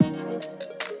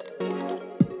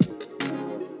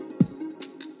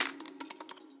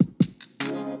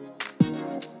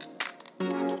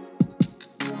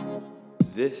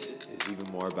this is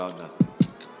even more about nothing.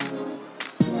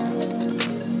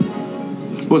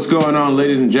 What's going on,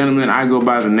 ladies and gentlemen? I go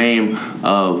by the name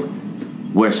of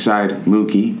Westside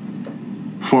Mookie,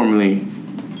 formerly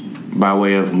by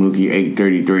way of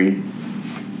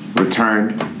Mookie833,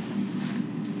 returned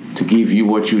to give you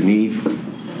what you need.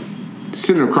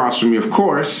 Sitting across from me, of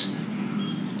course,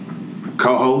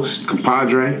 co-host,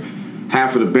 compadre,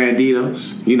 half of the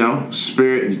banditos, you know,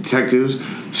 spirit detectives,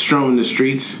 strolling the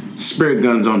streets, spirit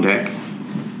guns on deck.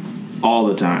 All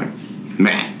the time.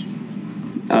 Matt.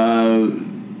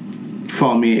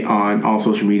 Follow me on all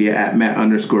social media at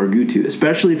Matt_Gutu,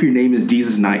 especially if your name is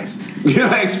Jesus Nice.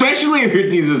 Yeah, especially if your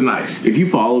Jesus Nice. If you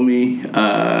follow me,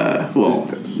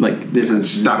 this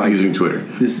is Stop like, using Twitter.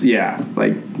 One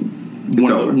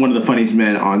of the funniest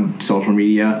men on social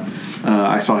media.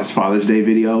 I saw his Father's Day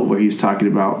video where he was talking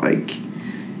about like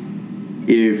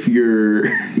if you're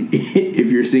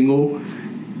single,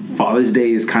 Father's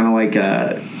Day is kind of like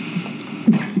a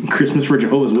Christmas for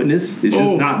Jehovah's Witness. It's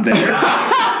just not there.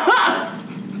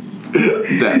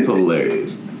 That's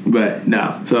hilarious. But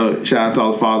no. So shout out to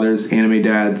all the fathers, anime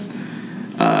dads,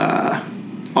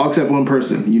 all except one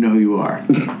person. You know who you are.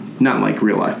 Not like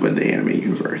real life, but the anime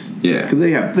universe. Yeah. Because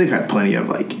they've had plenty of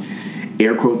like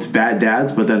air quotes bad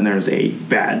dads, but then there's a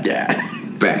bad dad.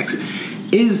 Facts.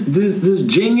 Does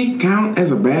Jing count as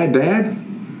a bad dad?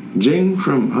 Jing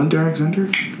from Hunter x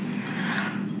Hunter?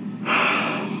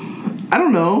 I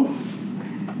don't know.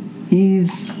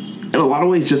 He's in a lot of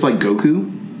ways just like Goku,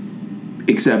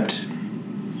 except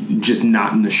just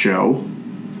not in the show.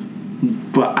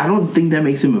 But I don't think that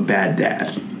makes him a bad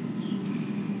dad.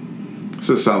 It's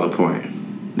a solid point.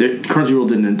 Crunchyroll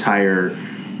did an entire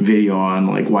video on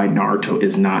like why Naruto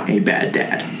is not a bad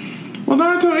dad. Well,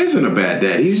 Naruto isn't a bad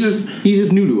dad. He's just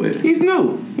new to it. He's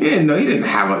new. He didn't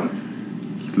have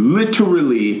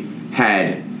literally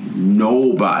had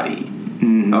nobody.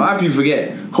 Mm-hmm. A lot of people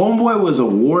forget. Homeboy was a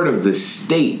ward of the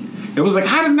state. It was like,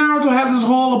 how did Naruto have this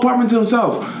whole apartment to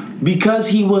himself? Because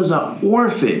he was an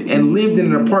orphan and lived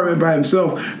in an apartment by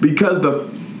himself. Because the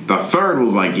third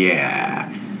was like, you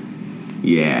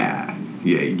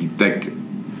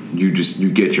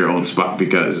get your own spot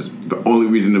because the only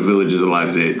reason the village is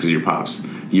alive today is because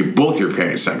both your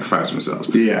parents sacrificed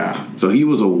themselves. Yeah. So he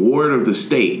was a ward of the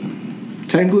state.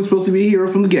 Technically supposed to be a hero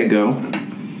from the get-go,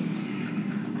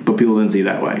 but people didn't see it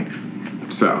that way.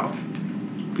 So,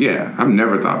 yeah, I've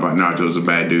never thought about Naruto as a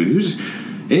bad dude. He was just,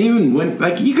 and even when,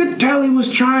 like, you could tell he was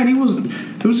trying. He was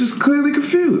just clearly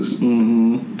confused.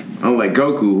 Mm-hmm. Unlike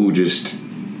Goku, who just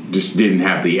didn't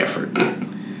have the effort.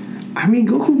 I mean,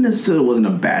 Goku necessarily wasn't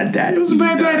a bad dad. He was a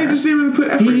bad dad. He just didn't really put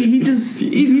effort. He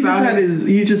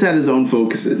just had his own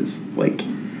focuses. Like,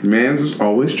 man's just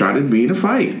always tried to be in a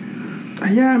fight.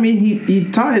 Yeah, I mean,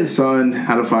 he taught his son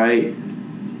how to fight.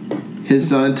 His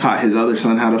son taught his other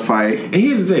son how to fight. And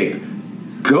here's the thing.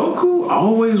 Goku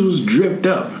always was dripped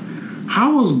up.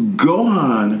 How was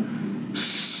Gohan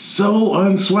so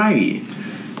unswaggy?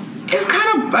 It's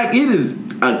kind of like it is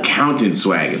accountant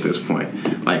swag at this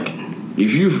point. Like,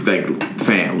 if you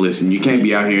fam, listen, you can't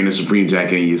be out here in a Supreme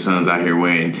jacket and your son's out here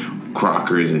wearing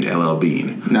Crockers and LL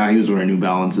Bean. Nah, he was wearing New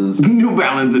Balances. New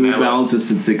Balances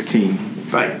since 16.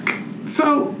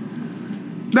 So,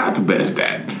 not the best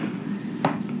dad.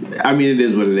 I mean, it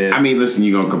is what it is. I mean, listen,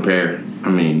 you're going to compare. I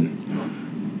mean,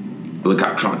 look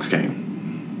how Trunks came.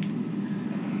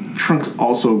 Trunks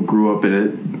also grew up in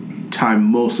a time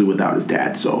mostly without his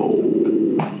dad, so...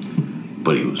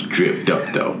 But he was dripped up,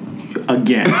 though.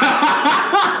 Again.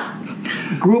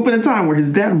 Grew up in a time where his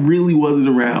dad really wasn't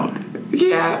around.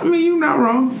 Yeah, I mean, you're not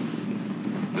wrong.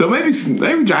 So maybe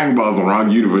Dragon Ball is the wrong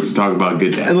universe to talk about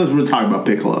good dad. Unless we're talking about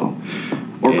Piccolo.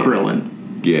 Or Krillin.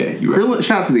 Yeah, you're Krillin, right.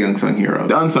 Shout out to the unsung heroes.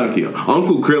 The unsung hero.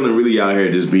 Uncle Krillin really out here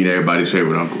just being everybody's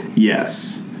favorite uncle.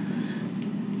 Yes.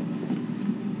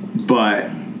 But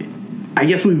I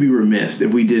guess we'd be remiss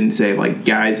if we didn't say, like,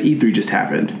 guys, E3 just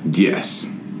happened. Yes.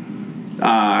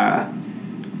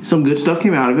 Some good stuff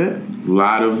came out of it. A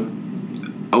lot of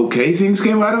okay things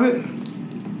came out of it.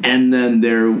 And then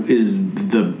there is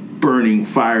the burning,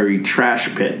 fiery trash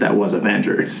pit that was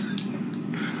Avengers.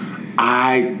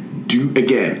 I've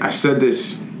said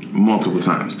this multiple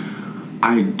times.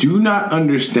 I do not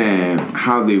understand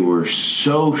how they were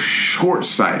so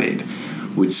short-sighted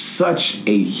with such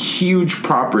a huge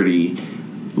property.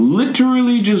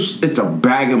 Literally it's a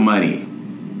bag of money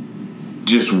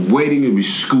just waiting to be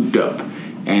scooped up.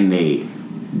 And they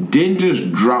didn't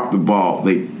just drop the ball.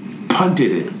 They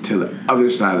punted it to the other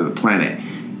side of the planet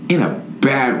in a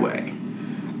bad way.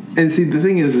 And see, the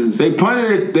thing is they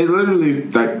punted it. They literally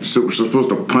supposed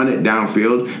to punt it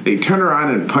downfield. They turned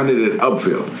around and punted it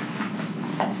upfield.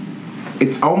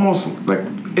 it's almost like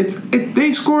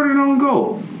they scored an own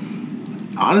goal.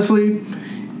 Honestly,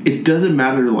 it doesn't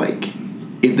matter, like,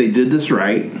 if they did this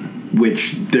right,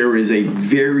 which there is a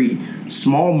very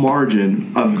small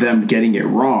margin of them getting it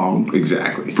wrong.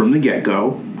 Exactly. From the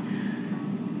get-go.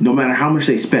 No matter how much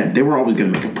they spent, they were always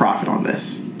going to make a profit on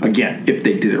this. Again, if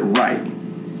they did it right.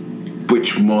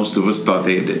 Which most of us thought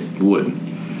they would.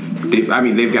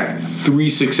 They've got 3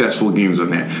 successful games on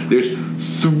there. There's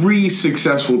 3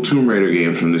 successful Tomb Raider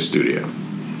games from this studio.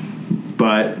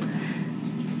 But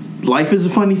life is a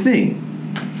funny thing.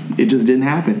 It just didn't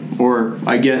happen. Or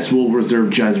I guess we'll reserve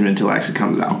judgment until it actually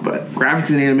comes out. But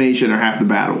graphics and animation are half the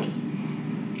battle.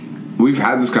 We've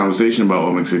had this conversation about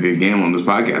what makes a good game on this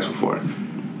podcast before.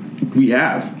 We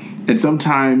have. And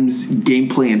sometimes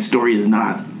gameplay and story is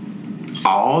not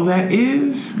all that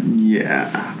is.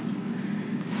 Yeah.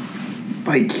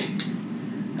 Like,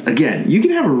 again, you can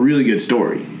have a really good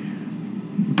story.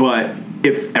 But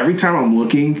if every time I'm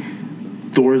looking,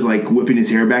 Thor's like whipping his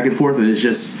hair back and forth and it's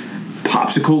just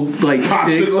popsicle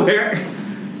sticks hair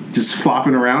just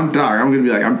flopping around, dog, I'm gonna be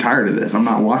like, I'm tired of this. I'm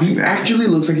not watching that. Actually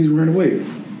looks like he's wearing a wig.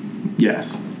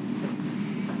 Yes.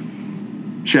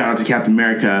 Shout out to Captain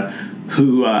America,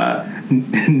 who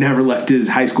never left his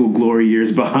high school glory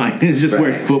years behind. He's just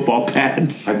wearing football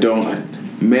pads.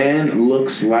 Man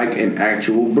looks like an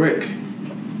actual brick.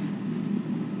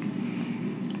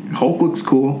 Hulk looks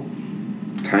cool.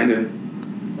 Kinda.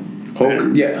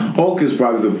 Hulk is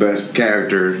probably the best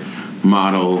character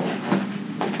model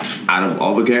out of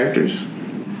all the characters.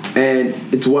 And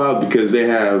it's wild because they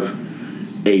have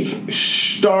a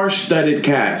star-studded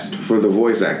cast for the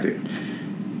voice acting.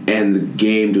 And the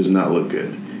game does not look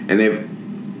good. And they've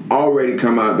already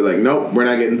come out and be like, nope, we're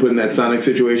not getting put in that Sonic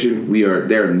situation.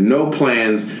 There are no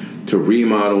plans to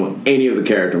remodel any of the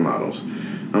character models.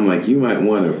 I'm like, you might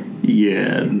want to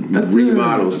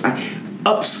remodels.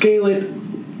 Upscale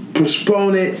it,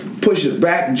 postpone it, push it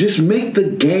back. Just make the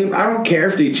game. I don't care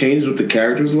if they change what the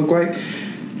characters look like.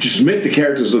 Just make the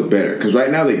characters look better. Because right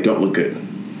now they don't look good.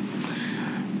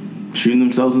 Shooting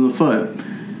themselves in the foot.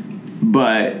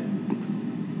 But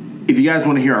if you guys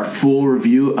want to hear our full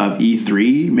review of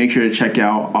E3, make sure to check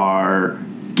out our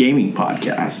gaming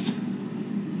podcast,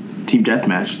 Team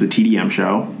Deathmatch, the TDM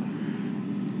show,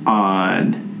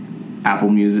 on Apple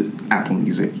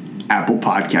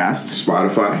Podcasts,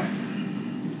 Spotify,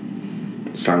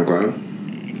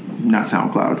 SoundCloud. Not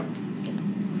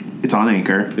SoundCloud. It's on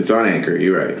Anchor.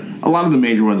 You're right. A lot of the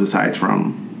major ones aside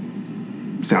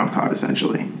from SoundCloud,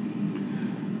 essentially.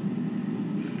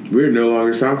 We're no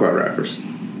longer SoundCloud rappers.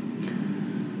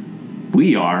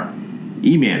 We are.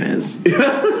 E-Man is.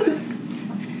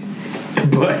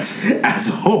 But as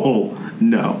a whole,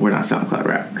 no, we're not SoundCloud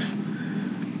rappers.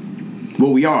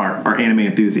 What we are anime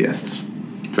enthusiasts.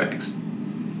 Facts.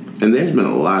 And there's been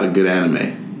a lot of good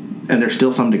anime. And there's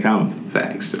still some to come.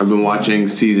 Facts. I've been watching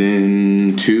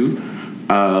season 2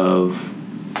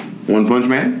 of One Punch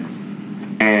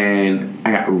Man. And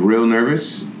I got real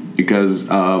nervous because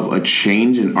of a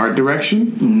change in art direction.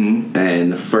 Mm-hmm.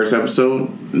 And the first episode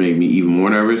made me even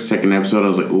more nervous. Second episode, I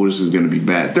was like, oh, this is going to be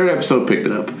bad. Third episode picked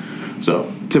it up.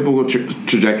 So, typical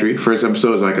trajectory. First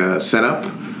episode was like a setup.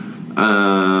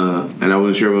 And I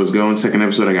wasn't sure where it was going. Second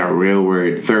episode, I got real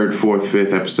worried. Third, fourth,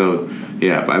 fifth episode.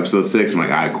 Yeah, by episode 6, I'm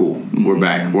like, all right, cool. We're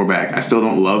back. I still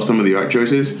don't love some of the art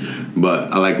choices,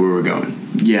 but I like where we're going.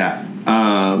 Yeah.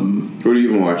 What have you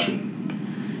been watching?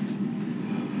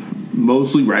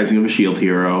 Mostly Rising of a Shield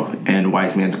Hero and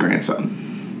Wise Man's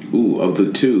Grandson. Ooh, of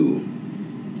the two,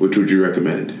 which would you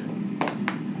recommend?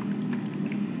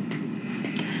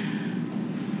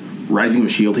 Rising of a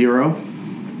Shield Hero.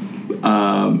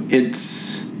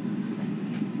 It's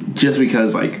just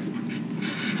because,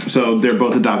 so they're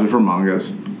both adopted from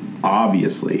mangas,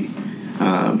 obviously.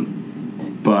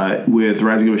 But with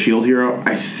Rising of a Shield Hero,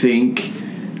 I think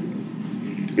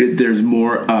there's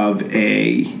more of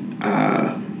a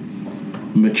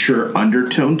mature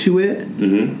undertone to it,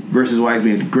 versus Wise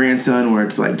Man's Grandson, where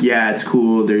it's like, yeah, it's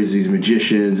cool. There's these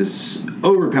magicians, this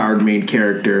overpowered main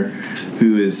character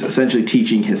who is essentially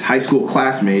teaching his high school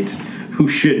classmates who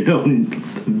should know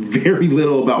very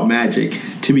little about magic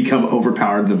to become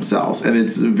overpowered themselves. And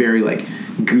it's a very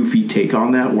goofy take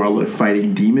on that while they're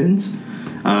fighting demons.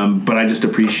 But I just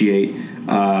appreciate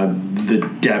the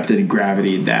depth and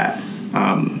gravity that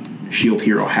Shield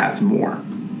Hero has more.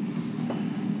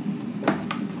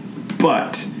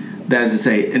 But that is to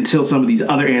say, until some of these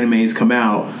other animes come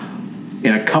out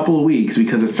in a couple of weeks,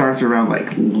 because it starts around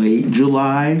late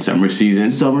July. Summer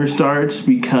season. Summer starts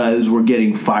because we're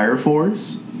getting Fire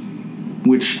Force,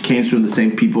 which came from the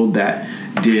same people that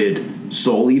did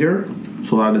Soul Eater.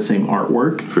 so a lot of the same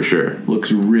artwork. For sure.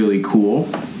 Looks really cool.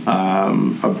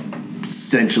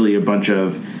 Essentially a bunch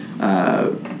of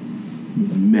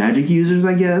magic users,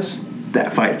 I guess,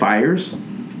 that fight fires.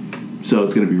 So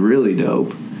it's going to be really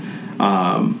dope.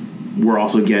 We're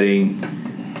also getting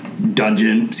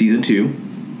Dungeon Season 2,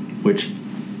 which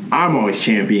I'm always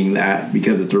championing that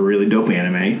because it's a really dope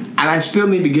anime. And I still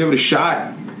need to give it a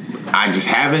shot. I just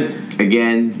haven't.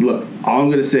 Again. Look, all I'm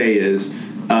going to say is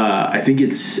I think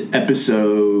it's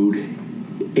episode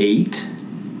 8.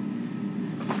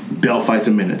 Bell fights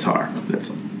a Minotaur.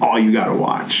 That's all you got to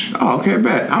watch. Oh, okay,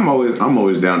 bet. I'm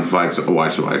always down to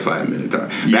watch somebody fight a Minotaur.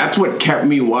 Yes. That's what kept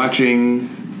me watching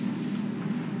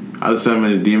How to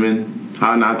Summon a Demon.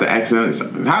 How not to accident.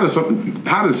 How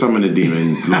to summon a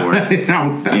demon lord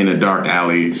in a dark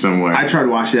alley somewhere. I tried to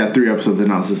watch that 3 episodes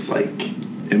and I was just like,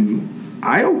 am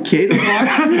I okay to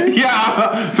watch this?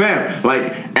 Yeah, fam.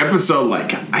 Like episode,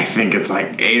 I think it's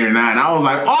 8 or 9. I was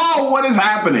like, oh, what is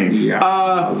happening? Yeah,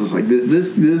 I was just like,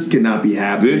 this cannot be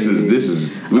happening. This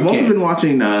is. I've also been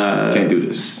watching. Can't do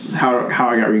this. How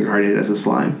I Got Reincarnated as a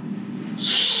Slime.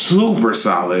 Super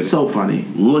solid. So funny.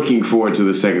 Looking forward to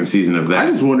the second season of that. I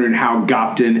just wondering how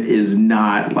Gopton is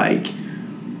not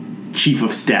chief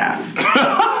of staff.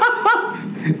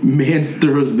 Man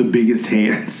throws the biggest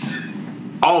hands.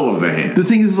 All of the hands. The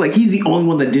thing is, he's the only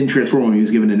one that didn't transform when he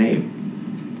was given a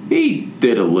name. He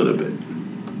did a little bit.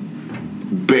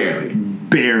 Barely.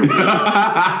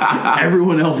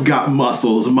 Everyone else got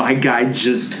muscles. My guy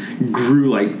just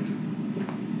grew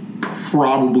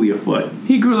probably a foot.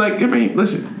 He grew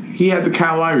listen, he had the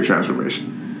Kyle Lowry transformation.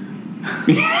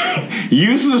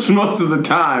 Useless most of the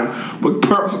time, but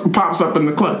pops up in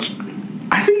the clutch.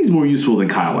 I think he's more useful than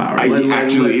Kyle Lowry.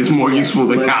 He is more useful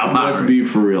than Kyle Lowry. Let's be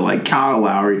for real. Kyle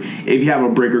Lowry, if you have a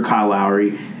breaker Kyle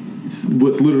Lowry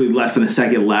with literally less than a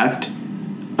second left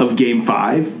of Game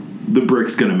 5, the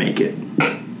brick's going to make it.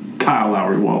 Kyle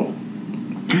Lowry won't.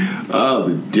 Oh,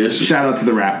 the dish. Shout out to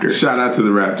the Raptors.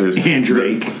 And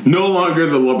Drake. No longer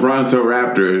the LeBronto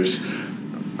Raptors.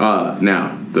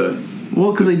 Now,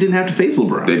 Well, because they didn't have to face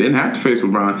LeBron. They didn't have to face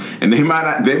LeBron, and they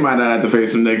might not have to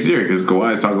face him next year because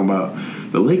Kawhi's talking about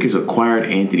the Lakers acquired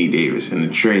Anthony Davis in a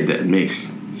trade that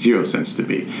makes zero sense to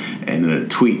me, and in a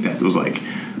tweet that was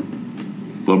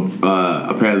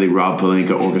apparently Rob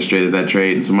Pelinka orchestrated that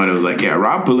trade, and somebody was like, yeah,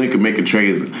 Rob Pelinka making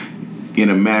trades in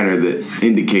a manner that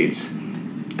indicates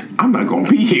I'm not going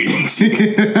to be here next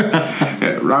year.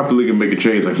 Yeah, Rob Pelinka making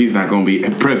trades he's not going to be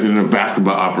president of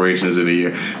basketball operations in a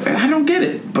year. And I don't get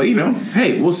it. But,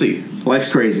 hey, we'll see. Life's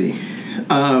crazy.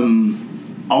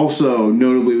 Also,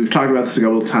 notably, we've talked about this a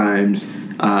couple of times.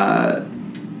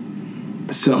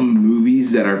 Some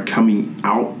movies that are coming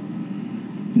out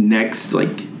next,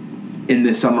 in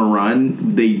the summer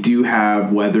run, they do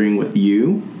have Weathering with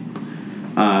You,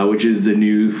 which is the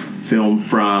new film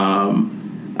from...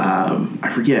 I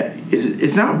forget.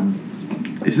 It's not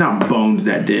Bones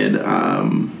that did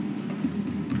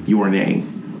Your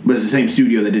Name, but it's the same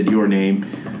studio that did Your Name.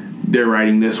 They're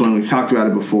writing this one. We've talked about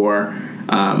it before.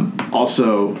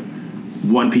 Also,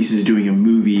 One Piece is doing a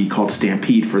movie called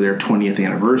Stampede for their 20th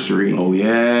anniversary. Oh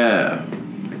yeah.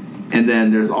 And then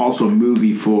there's also a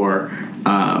movie for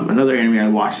another anime I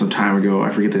watched some time ago. I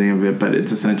forget the name of it, but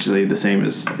it's essentially the same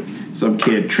as some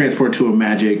kid transported to a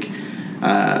magic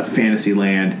fantasy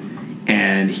land,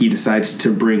 and he decides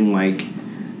to bring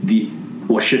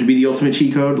what should be the ultimate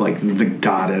cheat code, the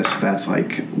goddess that's I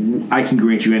can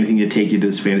grant you anything to take you to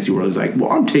this fantasy world. He's like,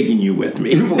 well, I'm taking you with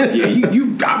me. Yeah,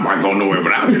 I'm not going nowhere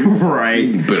without you. Right.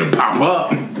 You better pop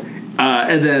up.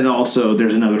 And then also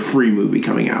there's another free movie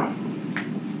coming out.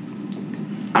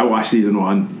 I watched season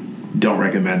 1. Don't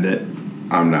recommend it.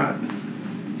 I'm not.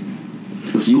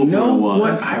 You know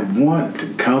what? I want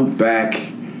to come back.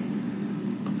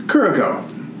 Kuroko.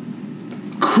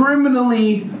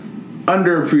 Criminally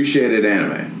underappreciated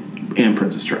anime. And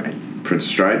Princess Stride.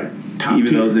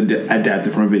 Even though it's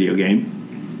adapted from a video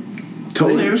game.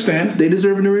 Totally understand. They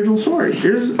deserve an original story.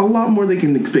 There's a lot more they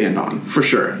can expand on. For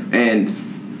sure. And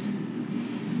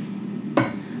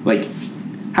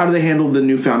how do they handle the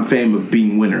newfound fame of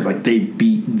being winners? They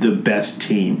beat the best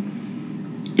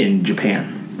team in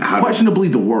Japan. Questionably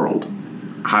the world.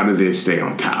 How do they stay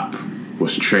on top?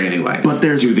 What's training like? But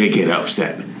do they get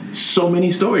upset? So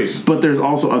many stories. But there's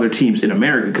also other teams in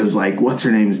America because, what's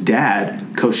her name's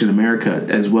dad coached in America,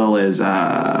 as well as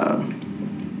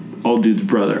old dude's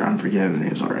brother. I'm forgetting the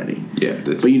names already. Yeah,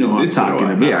 but you know what I'm talking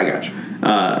about. Yeah, I got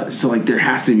you. So there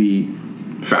has to be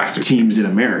faster teams in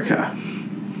America,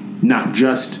 not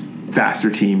just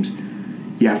faster teams.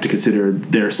 You have to consider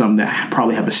there are some that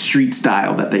probably have a street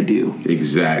style that they do.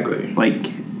 Exactly.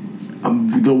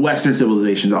 the Western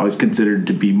civilization is always considered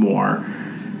to be more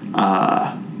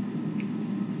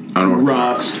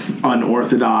rough,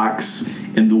 unorthodox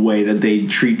in the way that they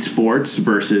treat sports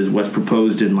versus what's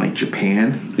proposed in like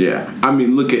Japan. Yeah, I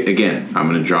mean, look at again. I'm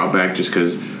gonna draw back just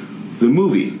because the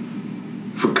movie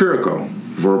for Kuroko,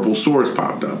 Verbal Swords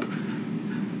popped up.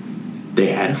 They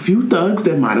had a few thugs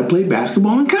that might have played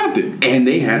basketball in Compton, and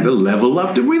they had to level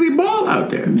up to really ball out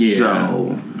there. Yeah.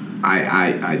 So,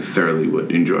 I thoroughly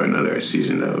would enjoy another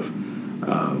season of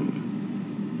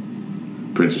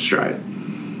Princess Stride.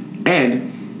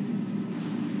 And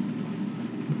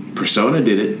Persona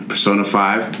did it. Persona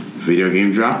 5 video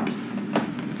game dropped.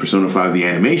 Persona 5 the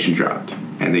animation dropped.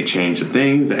 And they changed some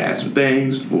things, they added some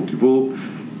things, whoop-de-whoop.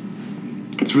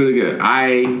 It's really good.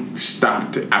 I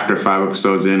stopped after 5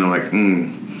 episodes in. I'm like,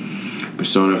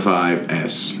 Persona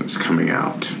 5S is coming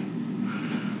out.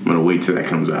 I'm going to wait till that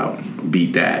comes out,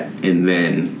 beat that, and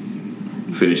then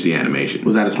finish the animation.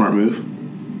 Was that a smart move?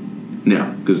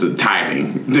 No, because the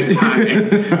timing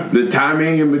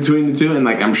in between the two, and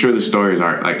like I'm sure the stories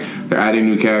are like they're adding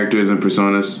new characters in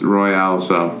Persona Royale,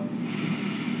 so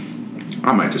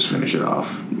I might just finish it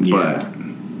off. Yeah. But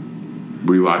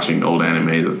rewatching old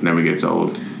anime never gets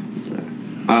old.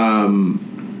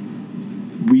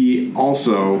 We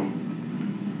also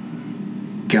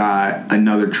got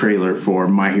another trailer for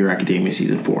My Hero Academia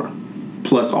Season 4.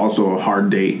 Plus also a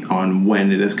hard date on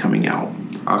when it is coming out.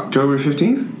 October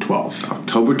 15th? 12th.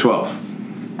 October 12th.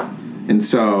 And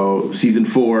so Season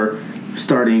 4,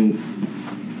 starting,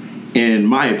 in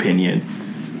my opinion,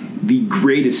 the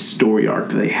greatest story arc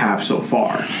that they have so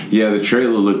far. Yeah, the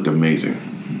trailer looked amazing.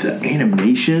 The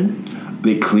animation.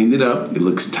 They cleaned it up. It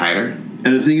looks tighter.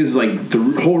 And the thing is, like, the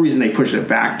whole reason they pushed it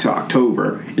back to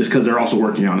October is because they're also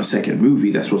working on a second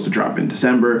movie that's supposed to drop in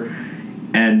December.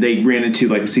 And they ran into,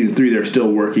 like, Season 3, they're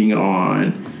still working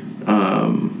on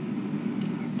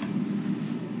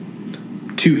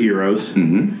 2 heroes.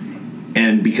 Mm-hmm.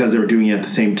 And because they were doing it at the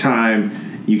same time,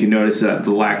 you can notice that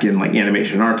the lack in, like,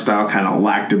 animation art style kind of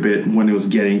lacked a bit when it was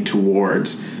getting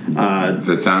towards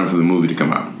the time for the movie to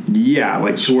come out. Yeah,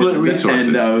 like Split towards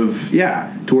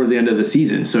the end of the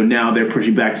season. So now they're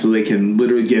pushing back so they can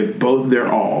literally give both their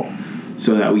all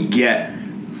so that we get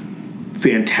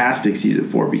fantastic Season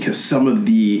 4, because some of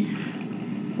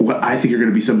what I think are going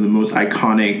to be some of the most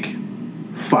iconic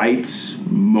fights,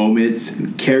 moments,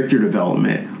 and character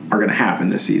development are going to happen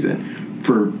this season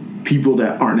for people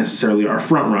that aren't necessarily our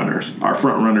front runners. Our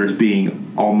front runners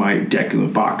being All Might, Deku,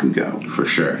 and Bakugo. For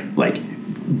sure. Like,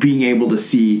 being able to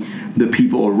see the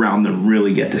people around them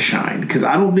really get to shine. Because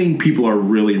I don't think people are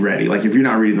really ready. Like, if you're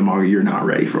not reading the manga, you're not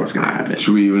ready for what's going to happen.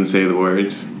 Should we even say the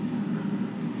words?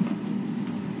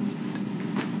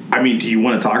 I mean, do you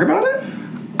want to talk about it?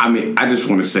 I mean, I just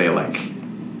want to say, like,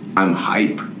 I'm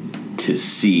hype to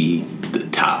see the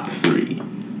top 3.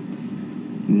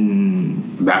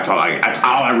 That's all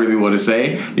I really want to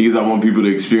say, because I want people to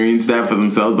experience that for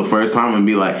themselves the first time and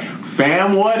be like,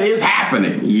 fam, what is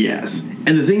happening? Yes.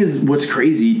 And the thing is, what's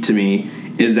crazy to me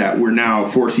is that we're now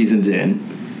 4 seasons in,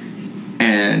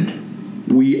 and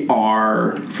we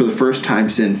are, for the first time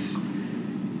since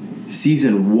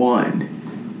Season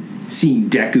 1, seeing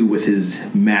Deku with his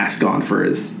mask on for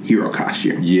his hero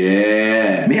costume.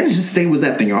 Yeah. Man, just stay with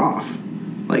that thing off.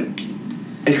 Like,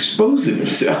 exposing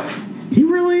himself. He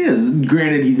really is.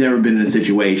 Granted, he's never been in a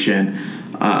situation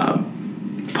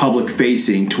public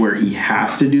facing to where he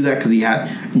has to do that, because he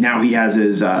has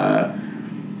his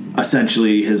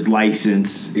essentially his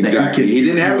license. Exactly. He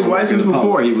didn't have his license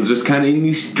before. He was just kind of in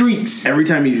these streets. Every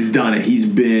time he's done it, he's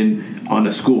been on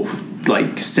a school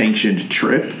like sanctioned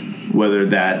trip, whether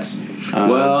that's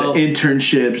the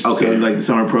internships, okay, like the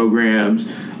summer programs,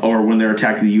 or when they're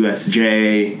attacking the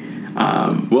USJ.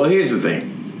 Well, here's the thing.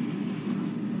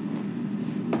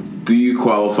 Do you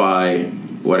qualify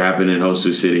what happened in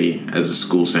Hosu City as a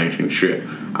school sanctioned trip?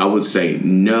 I would say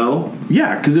no.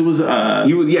 Yeah, because it was.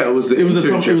 It was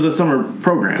a summer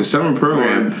program. The summer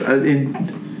program.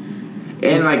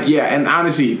 And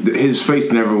honestly, his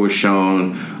face never was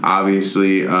shown.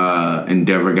 Obviously,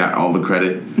 Endeavor got all the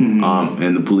credit,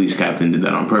 and the police captain did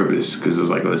that on purpose, because it was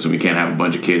like, listen, we can't have a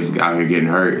bunch of kids out here getting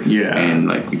hurt, and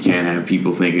like we can't have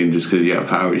people thinking just because you have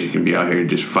powers you can be out here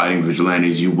just fighting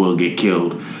vigilantes. You will get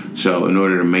killed. So in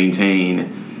order to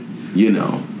maintain,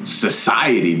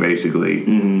 society, basically,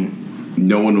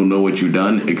 no one will know what you've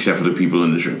done except for the people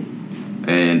in this room.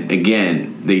 And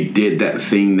again, they did that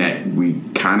thing that we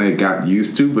kind of got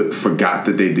used to but forgot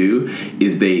that they do,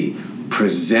 is they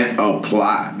present a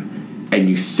plot and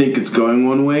you think it's going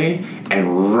one way,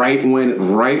 And right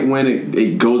when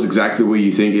it goes exactly the way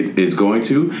you think it is going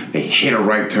to, they hit a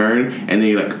right turn, and then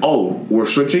you're like, oh, we're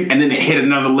switching, and then they hit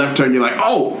another left turn. You're like,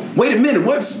 oh, wait a minute,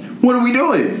 what are we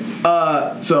doing?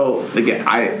 So again,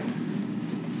 I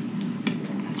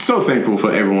so thankful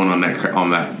for everyone on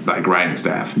that like writing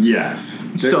staff. Yes,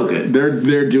 So good.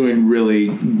 They're doing really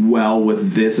well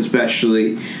with this,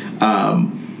 especially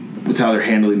with how they're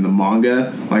handling the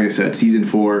manga. Like I said, season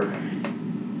 4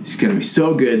 is going to be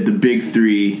so good. The big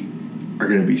 3 are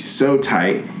going to be so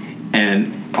tight,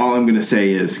 and all I'm going to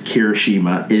say is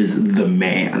Kirishima is the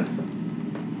man.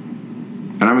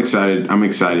 And I'm excited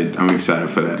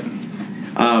for that.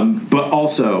 But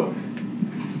also,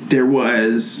 there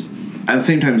was, at the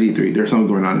same time as E3, there's something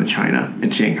going on in China,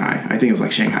 in Shanghai. I think it was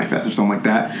like Shanghai Fest or something like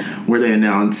that, where they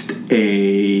announced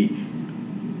a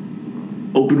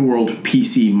open world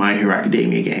PC My Hero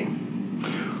Academia game.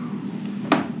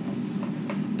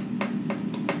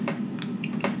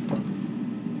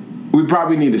 We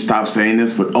probably need to stop saying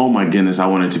this, but oh my goodness, I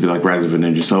want it to be like Rise of a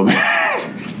Ninja so bad.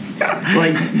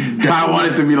 Like, I want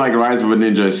it to be like Rise of a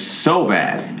Ninja so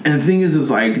bad. and the thing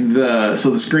is like the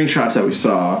screenshots that we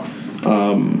saw,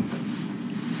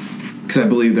 because I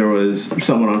believe there was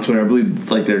someone on Twitter, I believe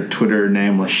like their Twitter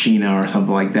name was Sheena or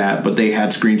something like that, but they had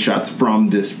screenshots from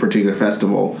this particular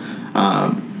festival,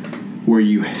 where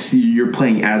you see you're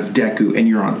playing as Deku and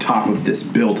you're on top of this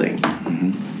building.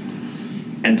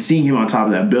 And seeing him on top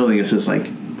of that building is just like,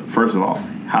 first of all,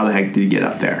 how the heck did he get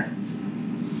up there?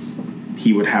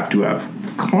 He would have to have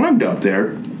climbed up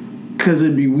there, because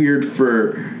it'd be weird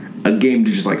for a game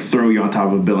to just like throw you on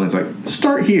top of a building. It's like,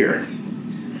 start here.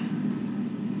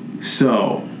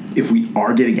 So if we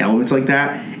are getting elements like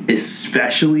that,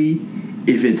 especially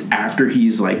if it's after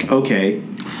he's like, okay,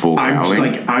 Full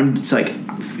I'm just like,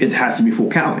 it has to be full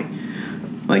Cali.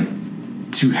 Like,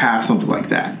 to have something like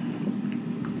that.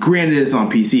 Granted, it's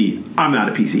on PC. I'm not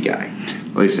a PC guy.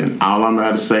 Listen, all I'm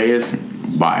about to say is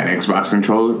buy an Xbox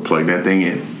controller, plug that thing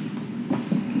in.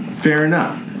 Fair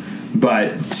enough.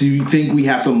 But to think we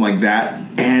have something like that,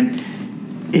 and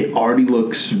it already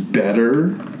looks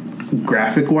better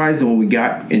graphic-wise than what we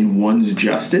got in One's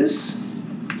Justice,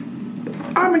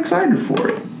 I'm excited for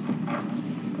it.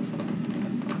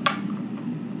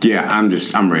 Yeah, I'm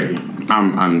ready.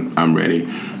 I'm ready.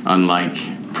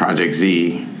 Unlike Project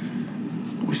Z.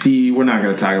 See, we're not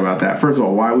going to talk about that. First of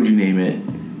all, why would you name it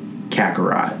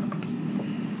Kakarot?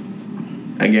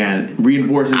 Again,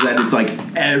 reinforces that it's like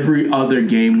every other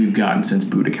game we've gotten since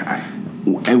Budokai.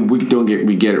 And we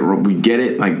get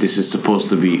it. Like, this is supposed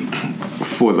to be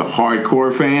for the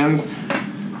hardcore fans.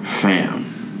 Fam.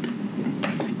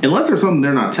 Unless there's something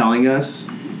they're not telling us.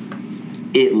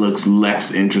 It looks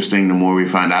less interesting the more we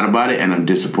find out about it, and I'm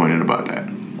disappointed about that.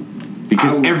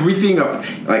 Because everything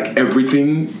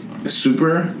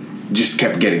Super just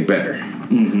kept getting better.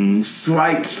 Mm-hmm.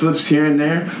 Slight slips here and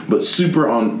there, but Super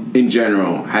in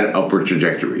general had an upward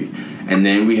trajectory. And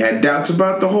then we had doubts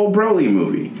about the whole Broly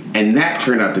movie, and that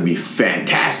turned out to be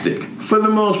fantastic for the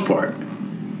most part.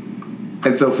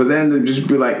 And so for them to just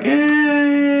be like,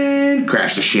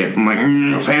 crash the ship, I'm like,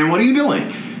 fam, what are you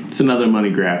doing? It's another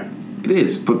money grab. It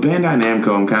is, but Bandai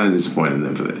Namco, I'm kind of disappointed in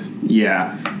them for this.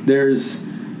 Yeah,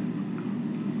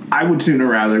 I would sooner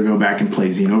rather go back and play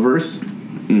Xenoverse.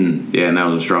 Yeah, and that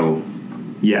was a struggle.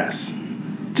 Yes.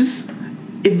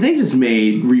 If they just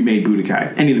remade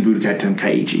Budokai, any of the Budokai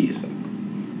Tenkaichis,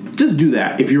 just do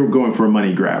that if you're going for a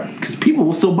money grab, because people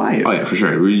will still buy it. Oh yeah, for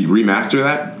sure. Remaster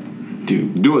that?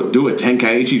 Dude. Do a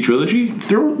Tenkaichi trilogy?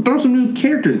 Throw some new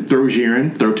characters. Throw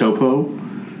Jiren, throw Toppo,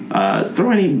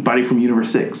 throw anybody from Universe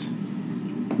 6.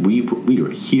 We are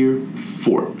here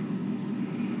for it.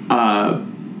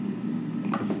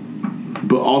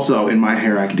 But also in My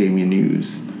Hero Academia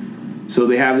news, so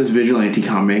they have this Vigilante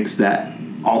comics that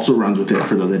also runs with it,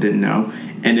 for those that didn't know,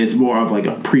 and it's more of like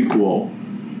a prequel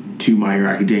to My Hero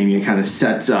Academia. It kind of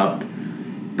sets up,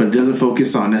 but it doesn't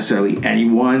focus on necessarily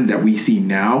anyone that we see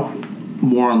now,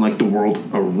 more on like the world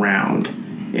around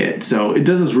it. So it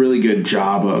does this really good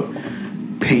job of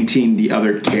painting the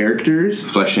other characters,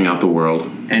 fleshing out the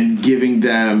world, and giving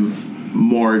them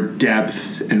more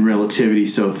depth and relativity,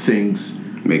 so things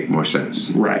make more sense.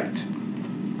 Right.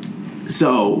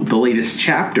 So the latest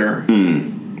chapter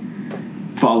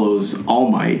follows All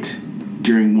Might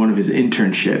during one of his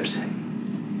internships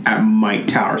at Might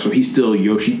Tower. So he's still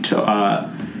Yoshi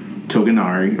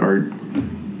Toganari, or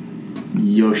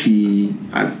Yoshi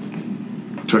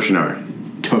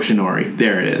Toshinori.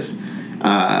 There it is.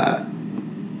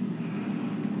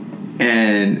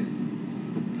 And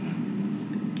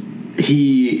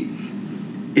he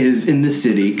is in the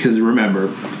city because,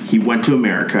 remember, he went to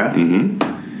America,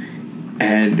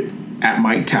 and at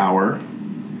Mike Tower.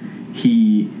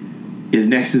 He is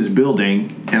next to this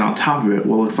building, and on top of it,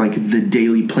 what looks like the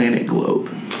Daily Planet globe.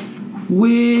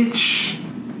 Which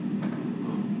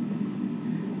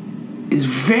is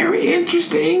very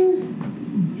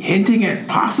interesting, hinting at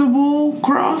possible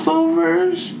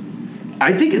crossovers.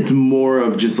 I think it's more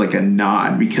of just like a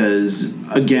nod because,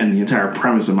 again, the entire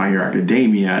premise of My Hero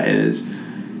Academia is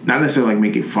not necessarily like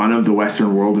making fun of the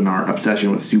Western world and our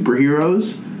obsession with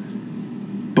superheroes,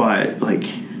 but like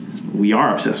we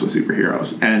are obsessed with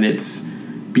superheroes, and it's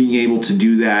being able to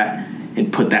do that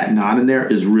and put that nod in there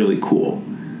is really cool.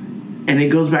 And it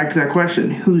goes back to that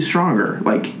question: who's stronger,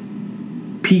 like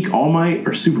peak All Might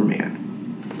or Superman?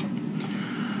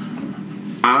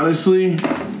 Honestly,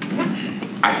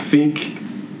 I think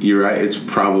you're right. It's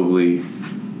probably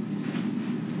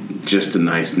just a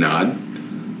nice nod.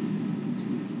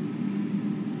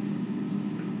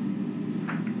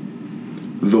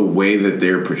 The way that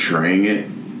they're portraying it,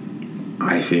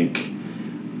 I think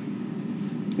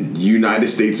United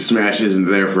States of Smash isn't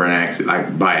there for an accident,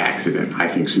 like by accident. I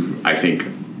think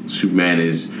Superman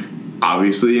is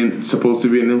obviously supposed to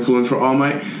be an influence for All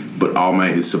Might, but All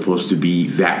Might is supposed to be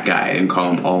that guy and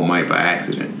call him All Might by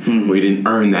accident. Mm-hmm. We didn't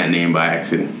earn that name by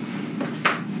accident.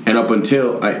 And up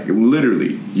until, like,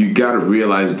 literally, you got to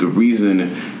realize the reason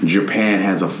Japan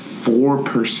has a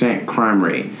 4% crime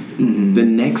rate. Mm-hmm. The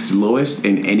next lowest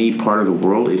in any part of the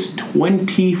world is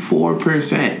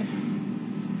 24%.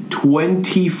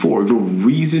 24. The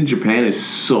reason Japan is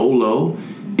so low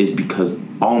is because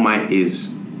All Might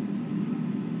is...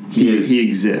 He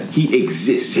exists. He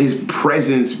exists. His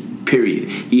presence, period.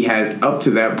 He has, up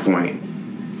to that point,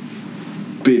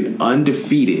 been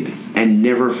undefeated and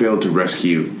never failed to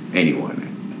rescue anyone.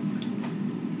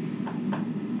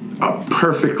 A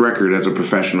perfect record as a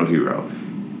professional hero.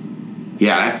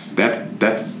 Yeah, that's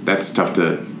tough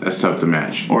to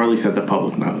match. Or at least that the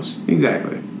public knows.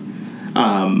 Exactly.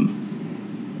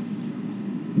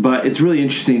 But it's really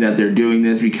interesting that they're doing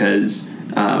this because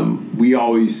we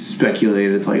always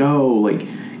speculate. It's like, oh, like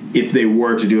if they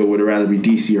were to do it, would it rather be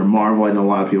DC or Marvel? I know a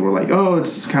lot of people are like, oh,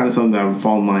 it's kind of something that would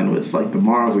fall in line with like the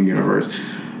Marvel universe.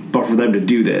 But for them to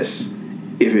do this,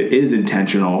 if it is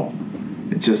intentional,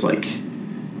 it's just like,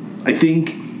 I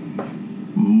think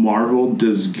Marvel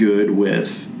does good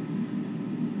with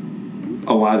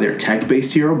a lot of their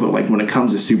tech-based hero, but like when it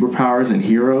comes to superpowers and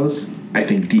heroes, I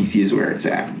think DC is where it's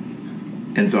at.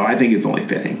 And so I think it's only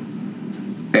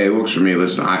fitting. Hey, it works for me.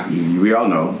 Listen, we all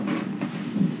know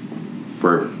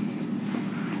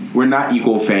we're not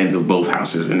equal fans of both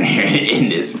houses on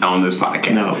this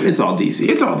podcast. No, it's all DC.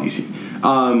 It's all DC.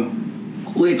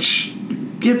 Which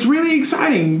gets really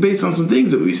exciting based on some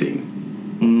things that we've seen.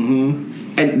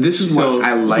 Mm-hmm. And this is why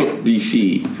I like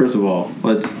DC. First of all,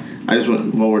 while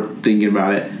we're thinking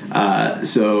about it,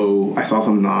 so I saw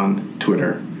something on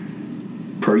Twitter,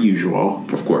 per usual.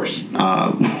 Of course.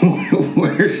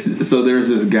 So there's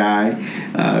this guy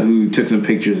who took some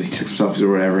pictures, he took some selfies or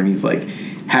whatever, and he's like,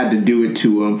 had to do it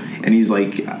to him, and he's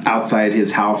like outside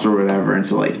his house or whatever, and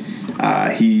so like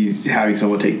he's having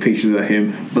someone take pictures of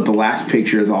him, but the last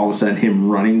picture is all of a sudden him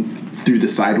running through the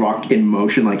sidewalk in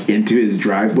motion, like into his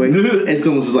driveway, and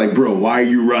someone's just like, bro, why are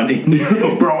you running?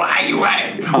 Bro, why are you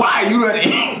running? Why are you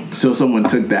running? So someone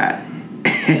took that.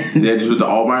 They just put the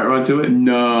All Might run to it?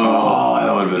 No. Oh,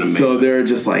 that would have been amazing. So they're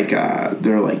just like,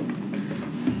 they're like,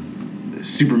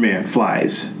 Superman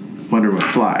flies, Wonder Woman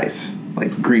flies,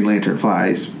 like Green Lantern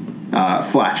flies,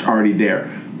 Flash already there,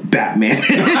 Batman.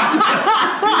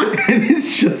 And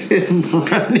it's just him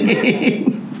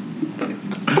running.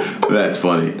 That's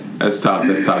funny. That's top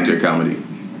tier comedy.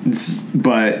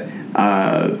 But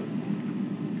I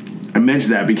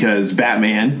mentioned that because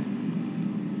Batman,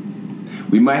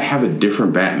 we might have a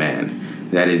different Batman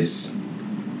that is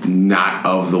not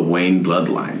of the Wayne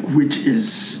bloodline, which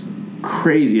is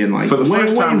crazy. And like for the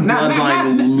first time,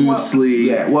 bloodline loosely,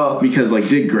 because like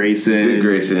Dick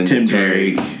Grayson, Tim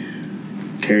Drake,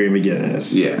 Terry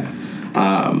McGinnis,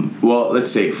 well,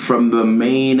 let's say from the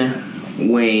main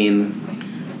Wayne,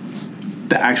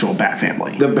 the actual Bat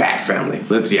family,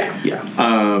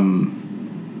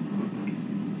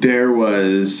 there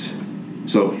was,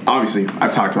 so obviously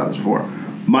I've talked about this before.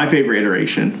 My favorite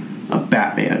iteration of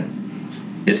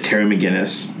Batman is Terry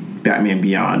McGinnis, Batman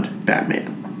Beyond,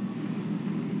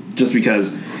 Batman. Just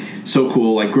because, so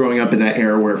cool, like growing up in that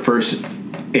era where it first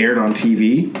aired on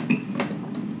TV,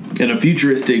 in a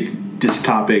futuristic,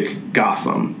 dystopic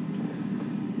Gotham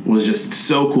was just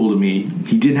so cool to me.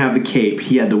 He didn't have the cape,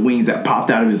 he had the wings that popped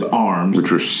out of his arms.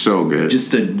 Which were so good.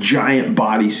 Just a giant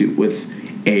bodysuit with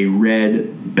a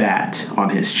red bat on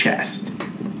his chest.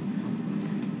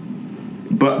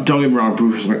 But don't get me wrong,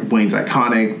 Bruce Wayne's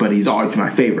iconic, but he's always been my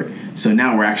favorite. So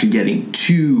now we're actually getting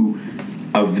two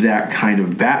of that kind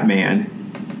of Batman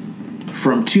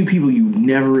from two people you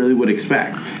never really would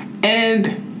expect. And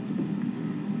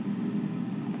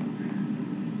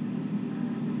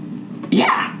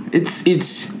yeah, it's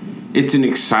an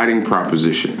exciting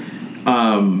proposition.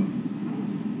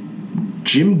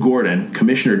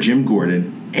 Commissioner Jim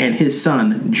Gordon, and his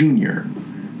son, Junior,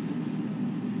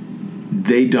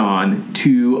 they don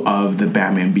two of the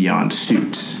Batman Beyond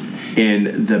suits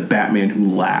in the Batman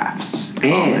Who Laughs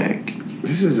comic.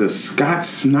 This is a Scott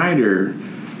Snyder.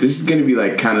 This is going to be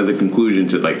like kind of the conclusion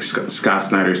to like Scott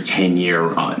Snyder's 10-year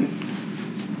run.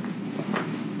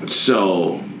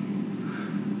 So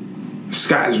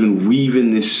Scott has been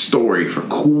weaving this story for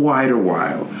quite a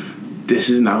while. This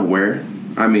is not where,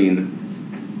 I mean,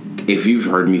 if you've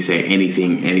heard me say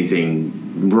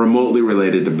anything remotely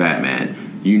related to Batman,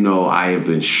 you know I have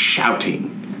been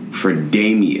shouting for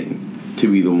Damian to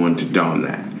be the one to don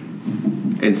that.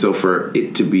 And so for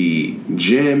it to be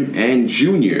Jim and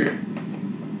Junior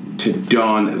to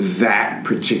don that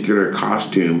particular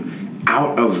costume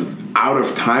out of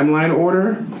timeline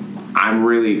order, I'm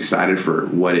really excited for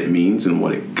what it means and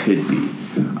what it could be.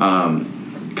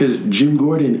 Because Jim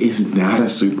Gordon is not a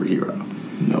superhero.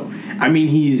 No. I mean,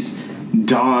 he's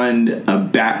donned a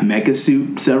Bat Mecha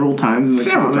suit several times in the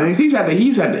Several comics.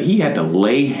 times. He had to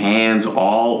lay hands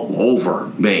all over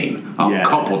Bane a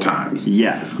couple times.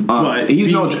 Yes. But he's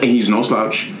no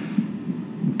slouch.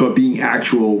 But being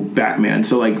actual Batman,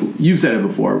 so like you've said it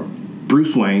before,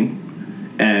 Bruce Wayne,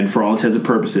 and for all intents and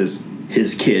purposes,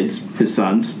 his kids, his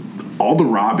sons, all the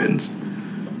Robins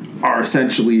are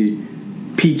essentially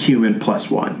peak human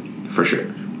 +1. For sure.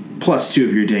 +2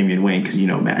 if you're Damian Wayne, because you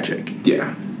know magic.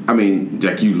 Yeah. I mean,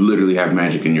 like, you literally have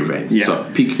magic in your veins. Yeah. So,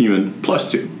 peak human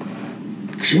 +2.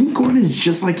 Jim Gordon is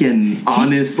just like an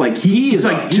honest, he is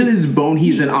like, to his bone,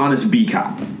 he's an honest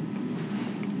B-cop.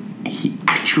 He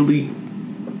actually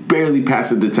barely passed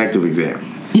the detective exam.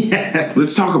 Yeah.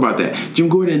 Let's talk about that. Jim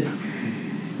Gordon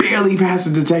barely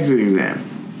passed the detective exam.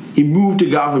 He moved to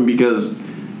Gotham because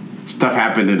stuff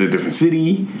happened in a different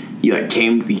city. He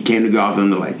came to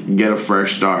Gotham to get a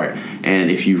fresh start.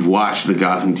 And if you've watched the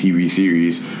Gotham TV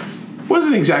series, it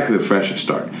wasn't exactly the freshest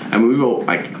start. I mean,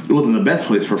 it wasn't the best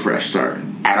place for a fresh start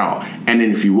at all. And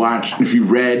then if you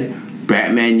read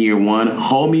Batman Year One,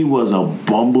 homie was a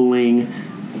bumbling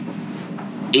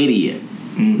idiot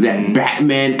that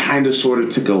Batman kind of sort of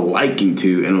took a liking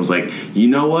to, and was like, you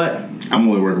know what? I'm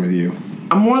only working with you.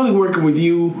 I'm only working with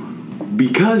you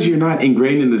because you're not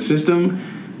ingrained in the system.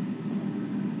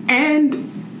 And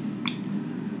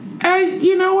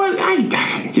you know what?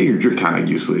 You're kind of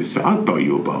useless, so I'll throw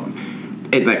you a bone.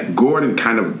 And Gordon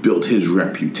kind of built his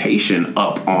reputation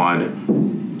up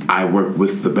on, I work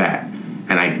with the Bat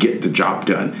and I get the job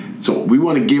done. So we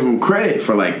want to give him credit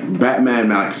for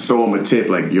Batman throw him a tip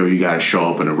yo, you got to show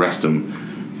up and arrest him.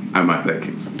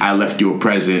 I left you a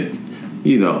present,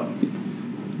 you know.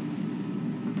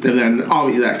 And then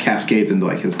obviously that cascades into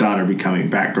his daughter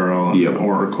becoming Batgirl and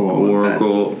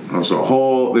Oracle.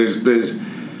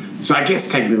 So I guess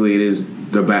technically it is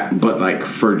the Bat, but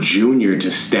for Junior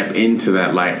to step into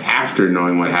that light after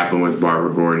knowing what happened with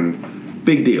Barbara Gordon,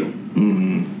 big deal.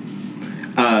 Mm-hmm.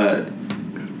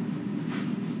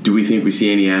 Do we think we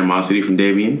see any animosity from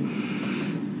Damian?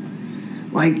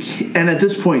 And at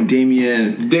this point,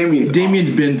 Damian's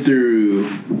been through,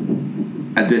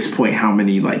 at this point, how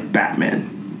many Batman?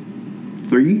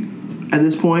 3 at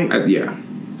this point? Yeah.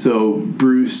 So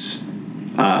Bruce,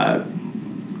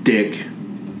 Dick,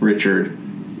 Richard,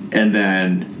 and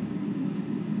then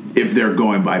if they're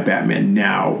going by Batman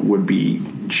now would be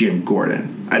Jim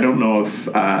Gordon. I don't know if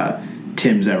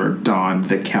Tim's ever donned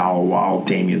the cowl while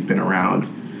Damian's been around.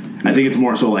 I think it's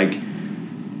more so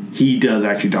he does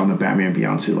actually don the Batman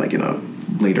Beyond suit in a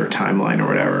later timeline or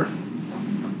whatever.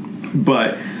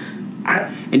 But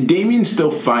and Damian's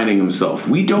still finding himself.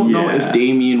 We don't know if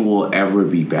Damian will ever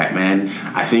be Batman.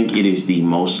 I think it is the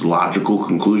most logical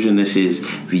conclusion. This is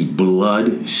the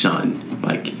blood son,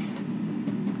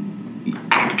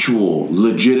 actual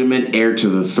legitimate heir to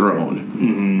the throne.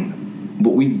 Mm-hmm.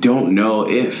 But we don't know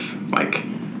if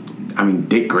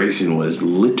Dick Grayson was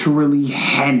literally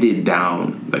handed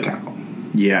down the cowl.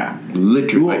 Yeah,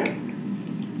 literally.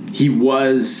 He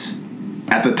was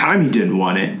at the time. He didn't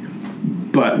want it.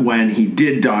 But when he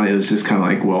did don it, it was just kind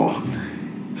of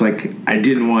it's I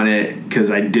didn't want it because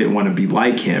I didn't want to be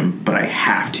like him, but I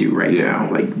have to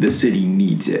now. The city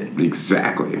needs it.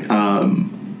 Exactly.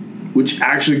 Which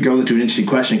actually goes into an interesting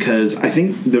question because I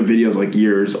think the video's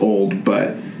years old,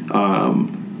 but I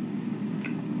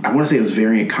want to say it was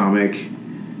Variant Comic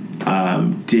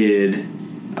did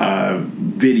a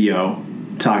video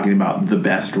talking about the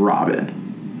best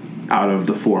Robin out of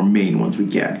the 4 main ones we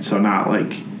get. So not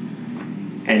like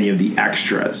any of the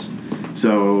extras.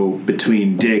 So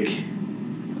between Dick,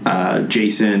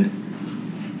 Jason,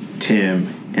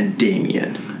 Tim, and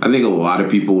Damian. I think a lot of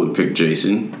people would pick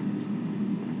Jason,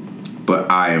 but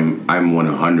I'm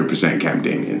 100% Camp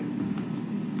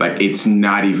Damian. Like, it's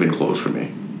not even close for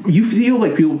me. You feel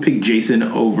like people pick Jason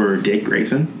over Dick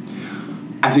Grayson?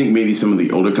 I think maybe some of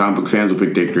the older comic book fans will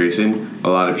pick Dick Grayson. A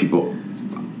lot of people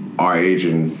our age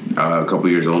and a couple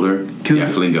years older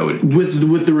definitely go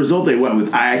with the result they went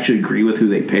with. I actually agree with who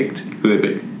they picked. Who they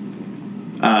picked?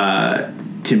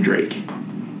 Tim Drake.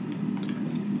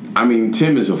 I mean,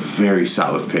 Tim is a very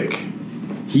solid pick.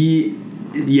 He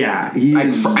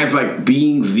as like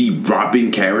being the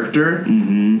Robin character.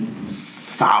 Mm-hmm.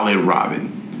 Solid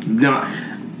Robin. Not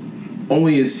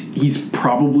only is he's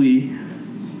probably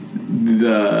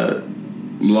the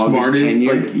longest smartest,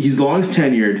 tenured. like he's longest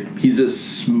tenured. He's the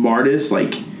smartest,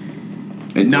 like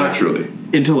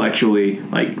intellectually.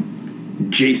 Like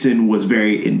Jason was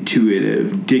very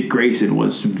intuitive. Dick Grayson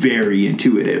was very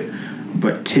intuitive,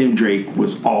 but Tim Drake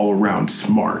was all around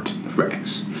smart.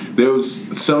 Facts. There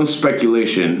was some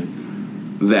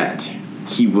speculation that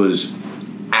he was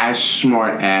as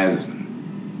smart as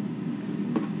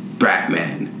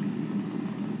Batman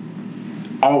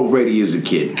already as a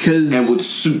kid, and would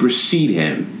supersede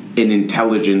him in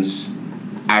intelligence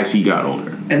as he got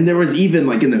older. And there was even,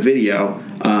 like, in the video,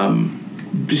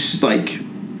 just like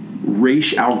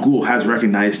Ra's al Ghul has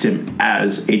recognized him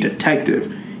as a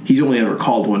detective. He's only ever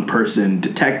called one person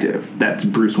detective. That's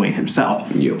Bruce Wayne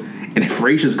himself. Yep. And if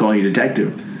Ra's is calling you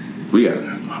detective, wait a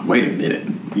minute.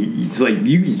 It's like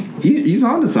he's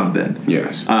onto something.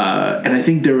 Yes. And I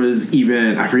think there was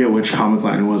even, I forget which comic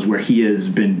line it was, where he has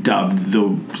been dubbed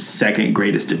the second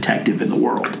greatest detective in the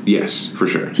world. Yes, for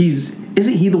sure.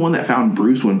 Isn't he the one that found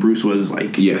Bruce when Bruce was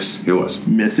like? Yes, he was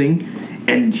missing,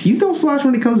 and he's no slouch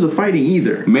when it comes to fighting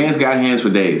either. Man's got hands for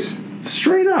days.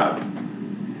 Straight up.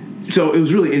 So it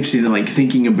was really interesting, like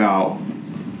thinking about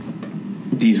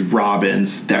these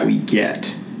Robins that we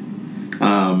get.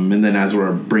 And then as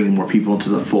we're bringing more people into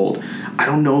the fold, I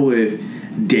don't know if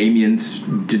Damian's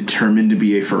determined to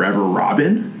be a forever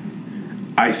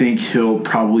Robin. I think he'll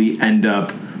probably end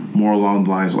up more along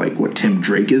the lines like what Tim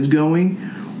Drake is going,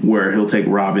 where he'll take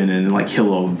Robin and like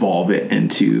he'll evolve it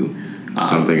into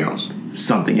something else.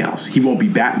 Something else. He won't be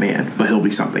Batman, but he'll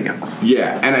be something else.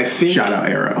 Yeah, and I think shout out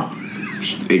Arrow.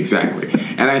 Exactly.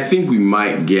 And I think we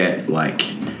might get like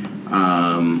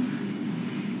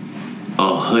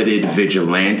a hooded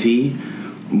vigilante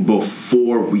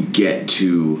before we get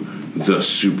to the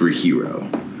superhero,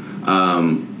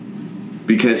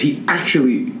 because he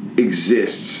actually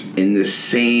exists in the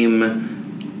same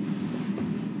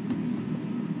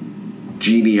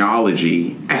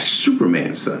genealogy as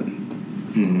Superman's son,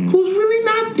 who's really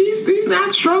not he's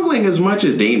not struggling as much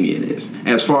as Damian is,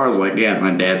 as far as like, yeah,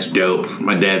 my dad's dope,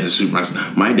 my dad's a superman.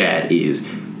 My dad is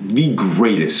the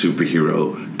greatest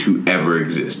superhero to ever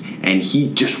exist, and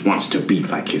he just wants to be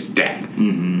like his dad.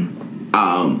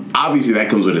 Obviously that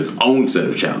comes with its own set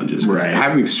of challenges, right?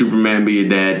 Having Superman be your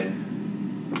dad,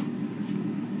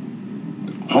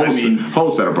 whole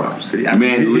set of problems.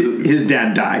 His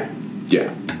dad died.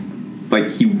 Yeah,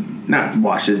 like he not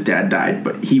watched his dad died,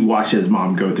 but he watched his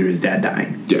mom go through his dad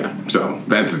dying. Yeah, so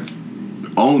that's its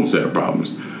own set of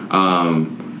problems.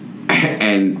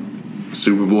 And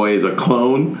Superboy is a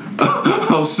clone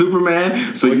of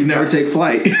Superman, so you never take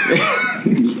flight.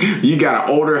 You got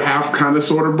an older half kind of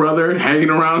sort of brother hanging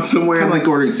around somewhere. Kind of like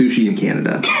ordering sushi in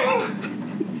Canada.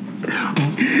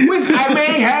 Which I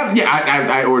may have. Yeah,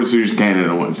 I ordered sushi in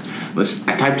Canada once.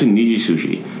 I typed in Niji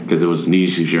Sushi because there was Niji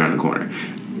Sushi around the corner.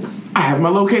 I have my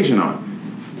location on.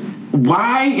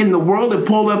 Why in the world it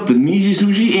pulled up the Niji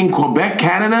Sushi in Quebec,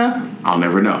 Canada? I'll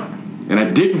never know. And I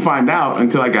didn't find out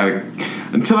until I got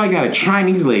a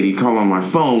Chinese lady call on my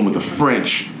phone with a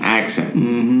French accent.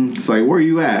 Mm-hmm. It's like, where are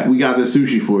you at? We got the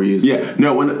sushi for you. Yeah,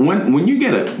 no. When you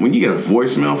get a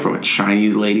voicemail from a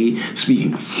Chinese lady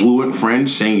speaking fluent French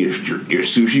saying your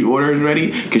sushi order is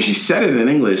ready, because she said it in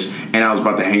English, and I was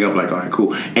about to hang up like, all right,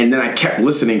 cool. And then I kept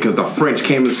listening because the French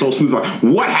came in so smooth. Like,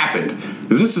 what happened?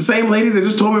 Is this the same lady that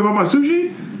just told me about my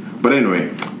sushi? But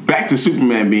anyway, back to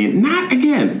Superman being not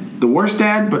again the worst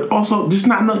dad, but also just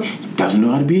doesn't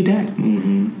know how to be a dad.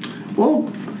 Mm-hmm.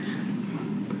 Well,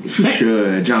 he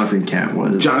should. Jonathan Kent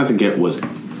was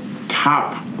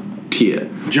top tier.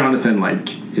 Jonathan, like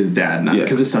his dad, not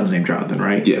because his son's named Jonathan,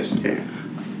 right? Yes. Yeah.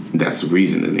 That's the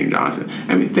reason the name Jonathan.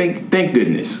 I mean, thank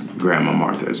goodness Grandma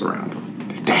Martha is around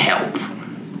to help.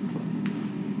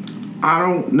 I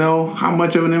don't know how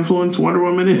much of an influence Wonder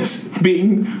Woman is,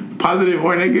 being positive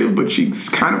or negative, but she's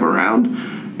kind of around,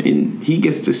 and he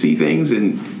gets to see things,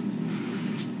 and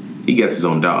he gets his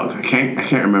own dog. I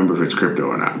can't remember if it's Crypto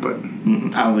or not, but I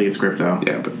don't think it's Crypto.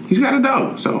 yeah, but he's got a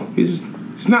dog, so he's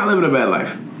not living a bad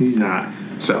life. He's not.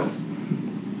 So,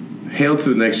 hail to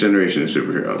the next generation of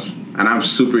superheroes, and I'm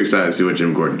super excited to see what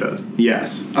Jim Gordon does.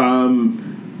 Yes.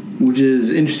 Which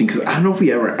is interesting because I don't know if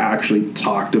we ever actually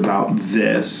talked about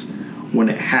this when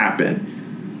it happened,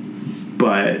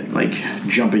 but like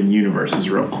jumping universes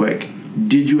real quick.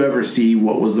 Did you ever see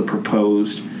what was the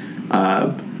proposed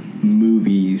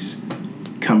movies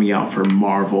coming out for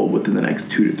Marvel within the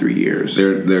next 2 to 3 years?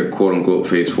 They're quote unquote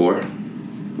Phase 4.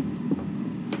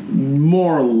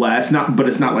 More or less, but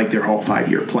it's not like their whole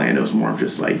 5-year plan. It was more of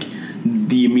just like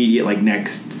the immediate like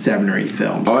next 7 or 8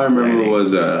 films. All I remember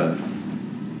was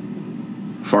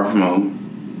Far From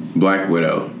Home, Black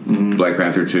Widow, Black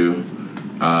Panther 2,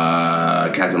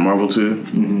 Captain Marvel 2,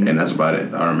 and that's about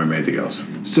it. I don't remember anything else.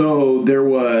 So there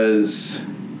was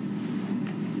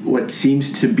what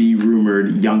seems to be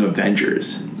rumored Young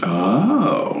Avengers.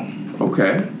 Oh,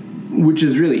 okay. Which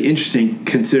is really interesting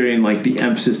considering like the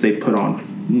emphasis they put on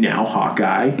now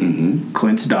Hawkeye,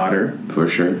 Clint's daughter. For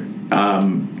sure.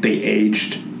 They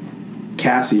aged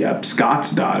Cassie up,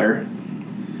 Scott's daughter.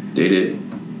 They did.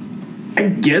 I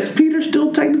guess Peter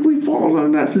still technically falls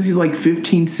under that since he's like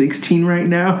 15, 16 right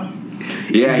now.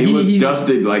 Yeah, he was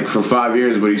dusted like for 5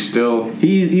 years, but he's still...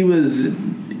 He was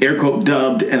air quote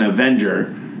dubbed an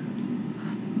Avenger,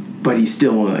 but he's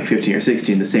still only like 15 or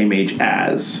 16, the same age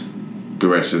as the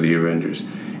rest of the Avengers.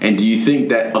 And do you think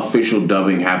that official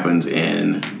dubbing happens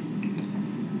in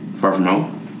Far From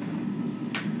Home?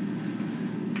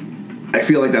 I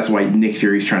feel like that's why Nick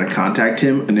Fury's trying to contact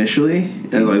him initially.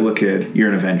 As like, look, kid, you're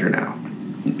an Avenger now.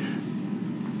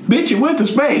 Bitch, you went to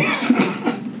space.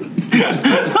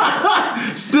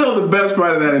 Still the best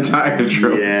part of that entire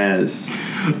trope. Yes.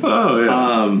 Oh,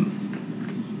 yeah.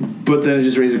 But then it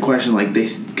just raised a question, like,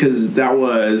 because that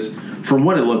was, from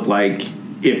what it looked like,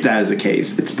 if that is the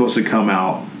case, it's supposed to come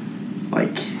out,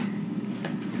 like,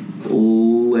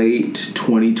 late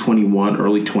 2021,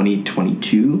 early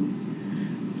 2022.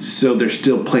 So there's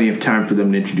still plenty of time for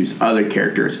them to introduce other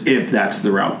characters if that's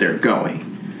the route they're going.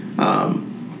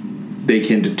 They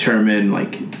can determine,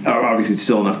 like, obviously it's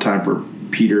still enough time for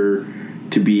Peter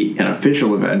to be an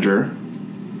official Avenger,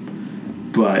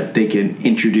 but they can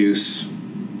introduce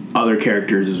other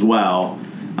characters as well.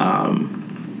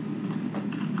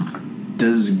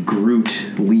 Does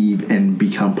Groot leave and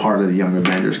become part of the Young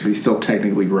Avengers? Because he's still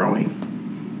technically growing.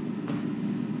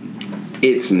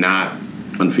 It's not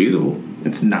unfeasible.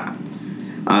 It's not.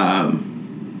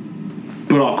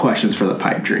 But all questions for the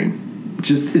pipe dream. It's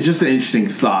just an interesting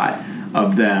thought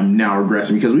of them now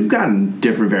regressing, because we've gotten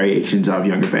different variations of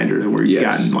Young Avengers where we've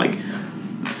gotten like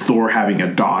Thor having a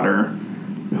daughter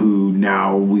who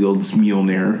now wields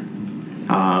Mjolnir.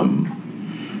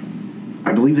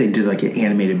 I believe they did like an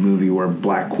animated movie where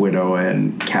Black Widow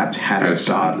and Cap had a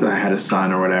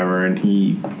son or whatever, and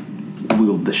he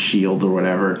wielded the shield or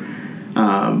whatever.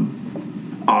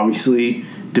 Obviously,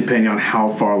 depending on how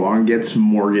far along it gets,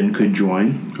 Morgan could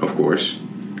join. Of course.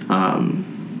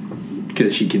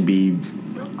 Because she can be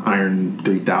Iron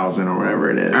 3000 or whatever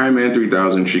it is. Iron Man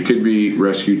 3000. She could be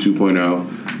Rescue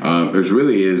 2.0. It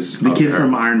really is... The kid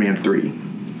from Iron Man 3.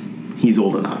 He's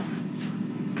old enough.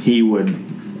 He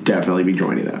would definitely be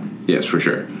joining them. Yes, for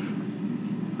sure.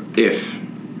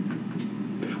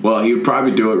 Well, he would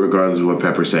probably do it regardless of what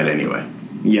Pepper said anyway.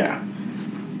 Yeah.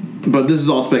 But this is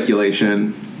all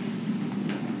speculation.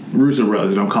 Russo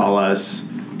Brothers don't call us.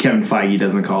 Kevin Feige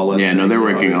doesn't call us. Yeah, no, they're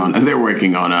working on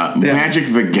Magic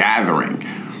the Gathering,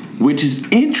 which is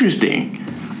interesting.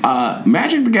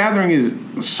 Magic the Gathering is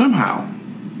somehow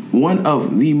one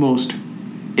of the most,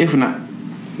 if not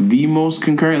the most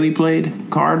concurrently played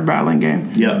card battling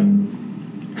game.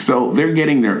 Yep. So they're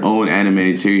getting their own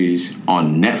animated series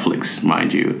on Netflix,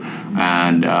 mind you.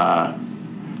 And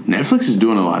Netflix is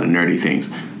doing a lot of nerdy things.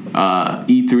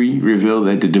 E3 revealed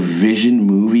that the Division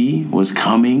movie was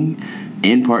coming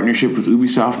in partnership with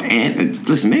Ubisoft. And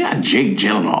listen, they got Jake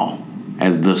Gyllenhaal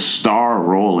as the star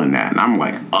role in that. And I'm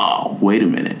like, oh, wait a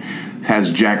minute. It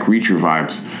has Jack Reacher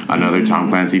vibes. Another Tom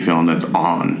Clancy film that's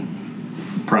on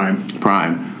Prime.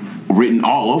 Written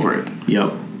all over it.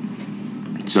 Yep.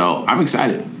 So I'm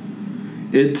excited.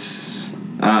 It's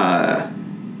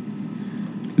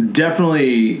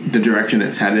definitely the direction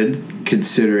it's headed,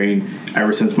 considering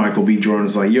ever since Michael B. Jordan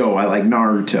was like, yo, I like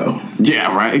Naruto.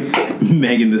 Yeah, right.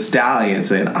 Megan Thee Stallion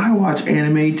saying, I watch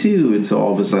anime too. And so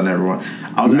all of a sudden everyone...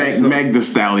 Meg Thee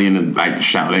Stallion like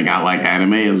shouting, I like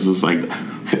anime. It was just like...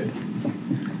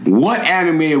 What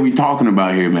anime are we talking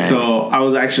about here, man? So I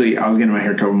was getting my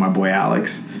hair cut with my boy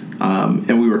Alex,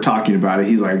 and we were talking about it.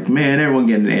 He's like, "Man, everyone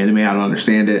getting an anime. I don't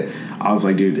understand it." I was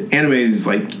like, "Dude, anime is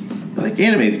like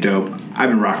anime is dope. I've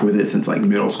been rocking with it since like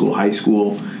middle school, high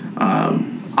school.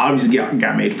 Obviously,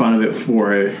 got made fun of it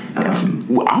for it.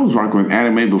 I was rocking with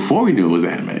anime before we knew it was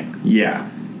anime. Yeah,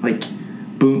 like."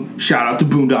 Boom! Shout out to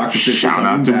Boondocks. Shout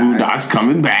out to Boondocks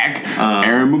coming back.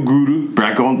 Aaron Magruder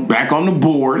back on the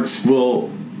boards. Well,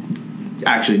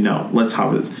 actually, no. Let's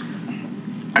hop this.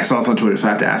 I saw this on Twitter, so I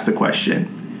have to ask the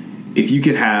question: if you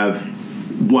could have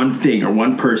one thing or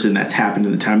one person that's happened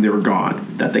in the time they were gone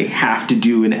that they have to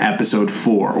do in episode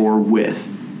 4 or with,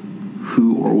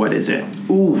 who or what is it?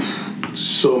 Oof,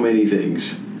 so many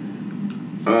things.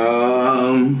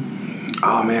 Oh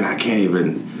man, I can't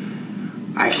even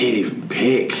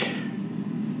pick.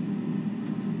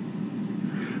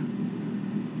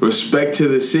 Respect to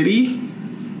the City,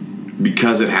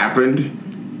 because it happened.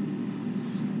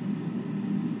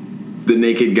 The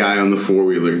naked guy on the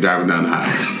 4-wheeler driving down the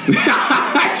highway.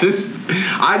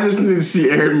 I just need to see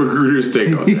Aaron Magruder's take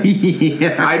on that.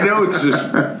 Yeah. I know it's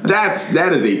just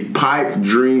that is a pipe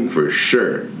dream for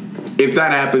sure. If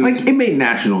that happens, like it made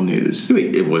national news. I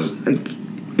mean, it was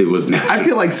national. I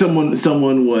feel like someone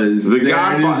was the there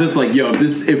Godfather. And it's just like, yo,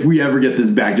 if we ever get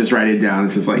this back, just write it down.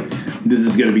 It's just like, this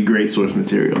is gonna be great source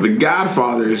material. The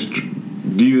Godfather's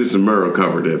Jesus and Murrow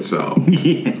covered it, so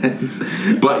yes.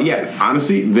 But yeah,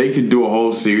 honestly, they could do a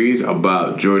whole series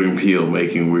about Jordan Peele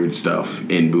making weird stuff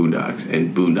in Boondocks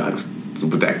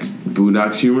with that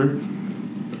Boondocks humor.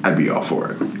 I'd be all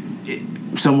for it.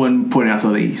 Someone pointed out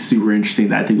something super interesting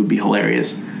that I think would be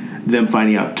hilarious. Them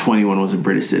finding out 21 was a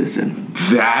British citizen.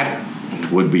 That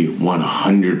would be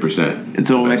 100%. And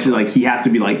so actually, like, he has to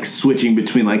be like switching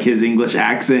between like his English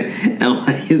accent and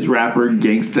like his rapper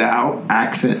gangsta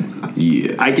accent.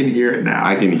 Yeah, I can hear it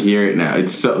now.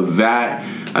 It's so that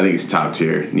I think it's top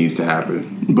tier. It needs to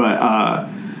happen. But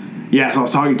yeah, so I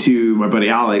was talking to my buddy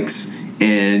Alex,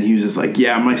 and he was just like,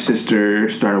 "Yeah, my sister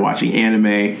started watching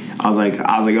anime." I was like,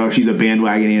 "Oh, she's a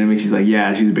bandwagon anime." She's like,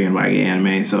 "Yeah, she's a bandwagon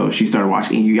anime." So she started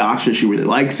watching Inuyasha. She really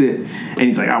likes it, and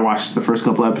he's like, "I watched the first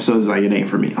couple episodes. Like, it ain't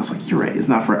for me." I was like, "You're right. It's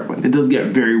not for everyone. It does get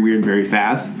very weird very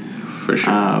fast, for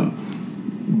sure."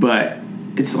 But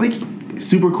it's like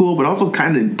super cool, but also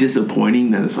kind of disappointing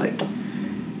that it's like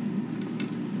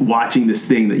watching this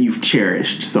thing that you've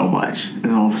cherished so much,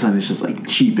 and all of a sudden it's just like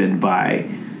cheapened by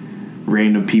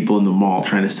random people in the mall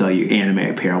trying to sell you anime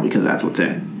apparel because that's what's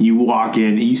in. You walk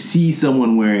in and you see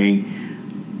someone wearing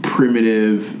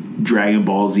primitive Dragon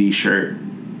Ball Z shirt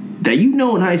that you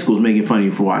know in high school is making fun of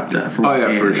you for watching that. Oh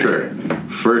yeah,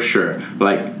 for sure.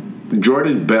 Like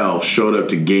Jordan Bell showed up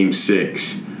to Game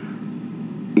 6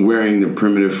 wearing the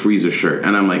primitive Frieza shirt,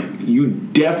 and I'm like, you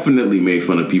definitely made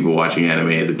fun of people watching anime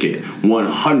as a kid.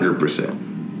 100%.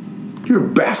 You're a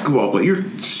basketball player. You're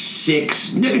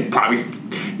 6'9",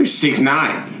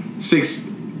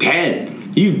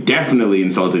 6'10". You definitely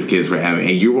insulted kids for anime.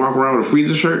 And you walk around with a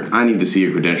Frieza shirt? I need to see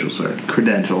your credentials, sir.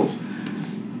 Credentials.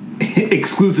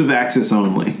 Exclusive access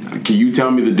only. Can you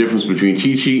tell me the difference between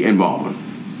Chi-Chi and Baldwin?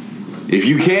 If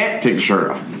you can't, take the shirt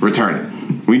off. Return it.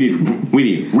 We need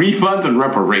refunds and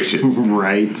reparations.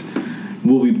 Right.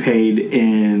 We'll be paid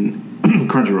in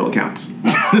Crunchyroll accounts.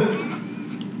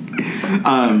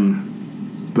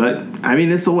 But I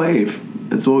mean, it's a wave.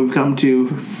 It's what we've come to.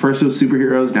 First it was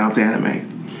superheroes, now it's anime.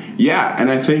 Yeah, and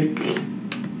I think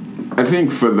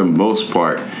for the most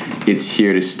part, it's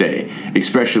here to stay,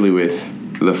 especially with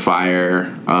the Fire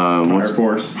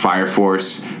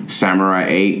Force, Samurai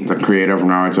 8. The creator of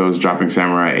Naruto is dropping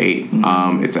Samurai 8.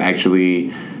 Mm-hmm. It's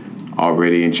actually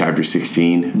already in chapter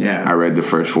 16. Yeah. I read the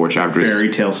first 4 chapters. Fairy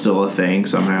Tail's still a thing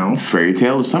somehow. Fairy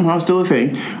Tail is somehow still a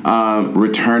thing.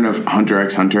 Return of Hunter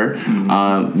x Hunter.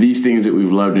 Mm-hmm. These things that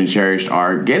we've loved and cherished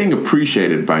are getting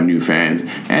appreciated by new fans.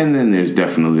 And then there's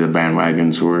definitely the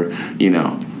bandwagons who are,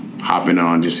 hopping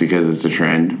on just because it's a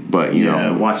trend. But, you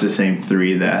know. Watch the same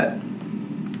 3 that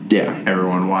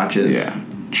everyone watches. Yeah.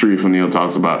 Sharif O'Neal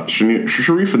talks about.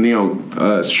 Sharif O'Neal,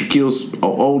 Shaquille's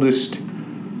oldest.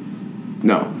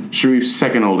 No. Sharif's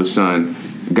second oldest son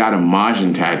got a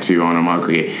Majin tattoo on him.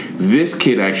 Okay, this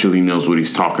kid actually knows what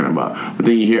he's talking about. But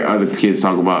then you hear other kids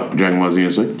talk about Dragon Ball Z and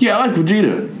it's like, yeah, I like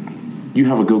Vegeta. You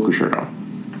have a Goku shirt on.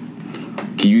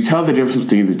 Can you tell the difference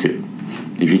between the two?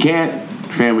 If you can't,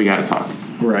 fam, we gotta talk.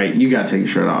 Right, you gotta take your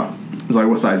shirt off. It's like,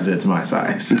 what size is it? It's my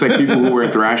size. It's like people who wear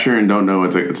Thrasher and don't know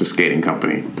it's a skating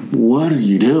company. What are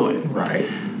you doing? Right.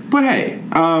 But hey,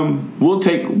 we'll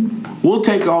take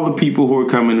all the people who are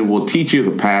coming and we'll teach you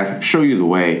the path, show you the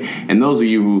way. And those of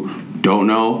you who don't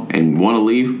know and want to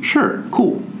leave, sure,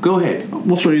 cool, go ahead.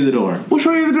 We'll show you the door. We'll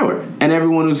show you the door. And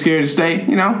everyone who's scared to stay,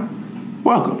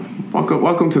 welcome.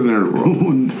 Welcome to the nerd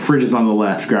world. Fridge is on the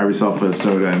left. Grab yourself a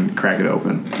soda and crack it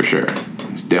open. For sure.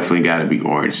 It's definitely got to be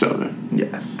orange soda.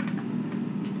 Yes.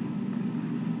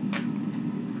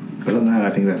 But other than that, I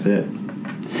think that's it.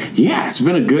 Yeah, it's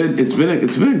been a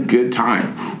good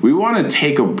time. We want to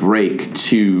take a break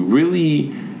to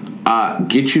really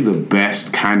get you the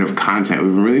best kind of content.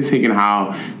 We've been really thinking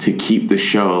how to keep the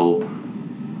show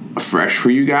fresh for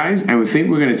you guys, and we think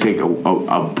we're going to take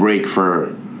a break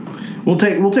for. We'll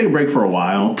take a break for a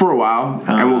while.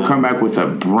 And we'll come back with a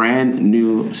brand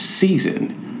new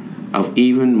season of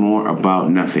Even More About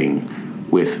Nothing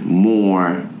with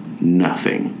more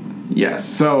nothing. Yes.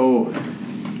 So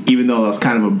even though that was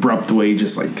kind of abrupt way,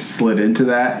 just like slid into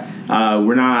that,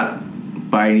 we're not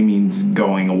by any means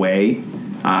going away.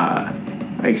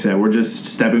 Like I said, we're just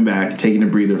stepping back, taking a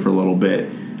breather for a little bit,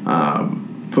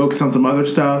 focus on some other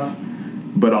stuff,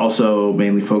 but also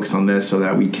mainly focus on this so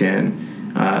that we can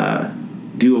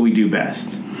do what we do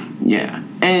best. Yeah.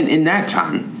 And in that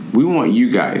time, we want you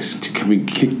guys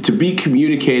to be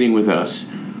communicating with us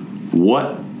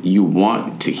what you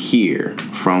want to hear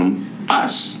from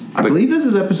us. I believe this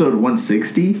is episode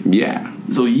 160. Yeah.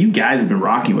 So you guys have been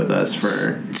rocking with us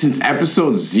since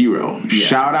episode 0. Yeah.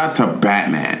 Shout out to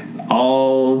Batman.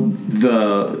 All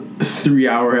the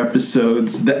 3-hour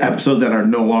episodes, the episodes that are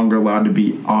no longer allowed to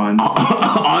be on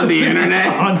the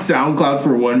internet, on SoundCloud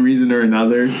for one reason or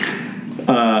another.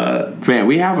 Man,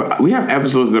 we have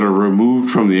episodes that are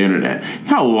removed from the internet. You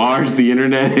know how large the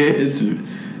internet is?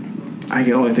 I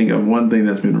can only think of one thing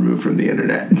that's been removed from the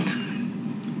internet.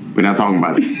 We're not talking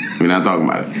about it.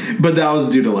 But that was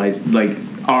due to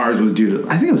ours was due to,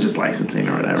 I think it was just licensing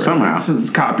or whatever. Somehow. Since it's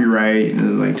copyright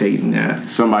and taking that.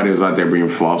 Somebody was out there bringing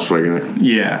false flagrant.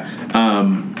 Yeah.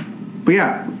 But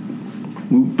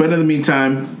in the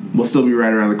meantime, we'll still be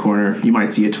right around the corner. You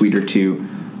might see a tweet or two.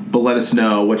 But let us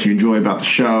know what you enjoy about the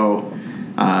show.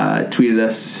 Tweet at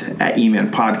us at eMan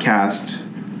Podcast.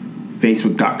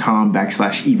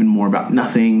 Facebook.com/Even More About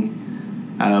Nothing.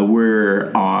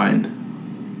 We're on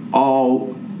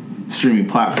all streaming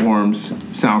platforms: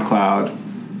 SoundCloud,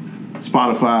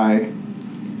 Spotify,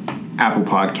 Apple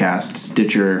Podcasts,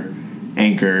 Stitcher,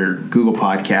 Anchor, Google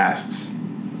Podcasts.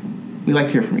 We'd like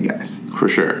to hear from you guys. For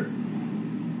sure.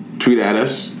 Tweet at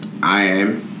us. I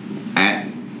am at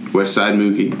Westside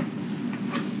Mookie.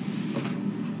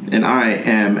 And I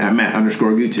am at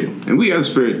Matt_Gutu. And we are the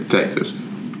Spirit Detectives.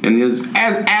 And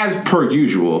as per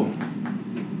usual,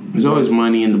 there's always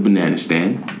money in the banana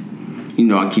stand. You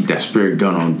know, I keep that spirit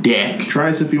gun on deck. Try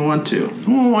us if you want to. I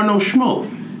don't want no smoke.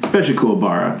 Especially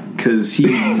Kuwabara, because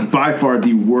he's by far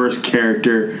the worst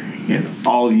character in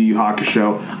all of Yu Yu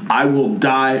Hakusho. I will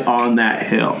die on that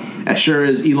hill. As sure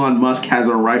as Elon Musk has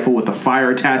a rifle with a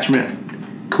fire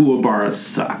attachment, Kuwabara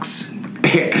sucks.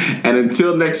 And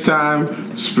until next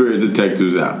time, Spirit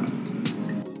Detectives out.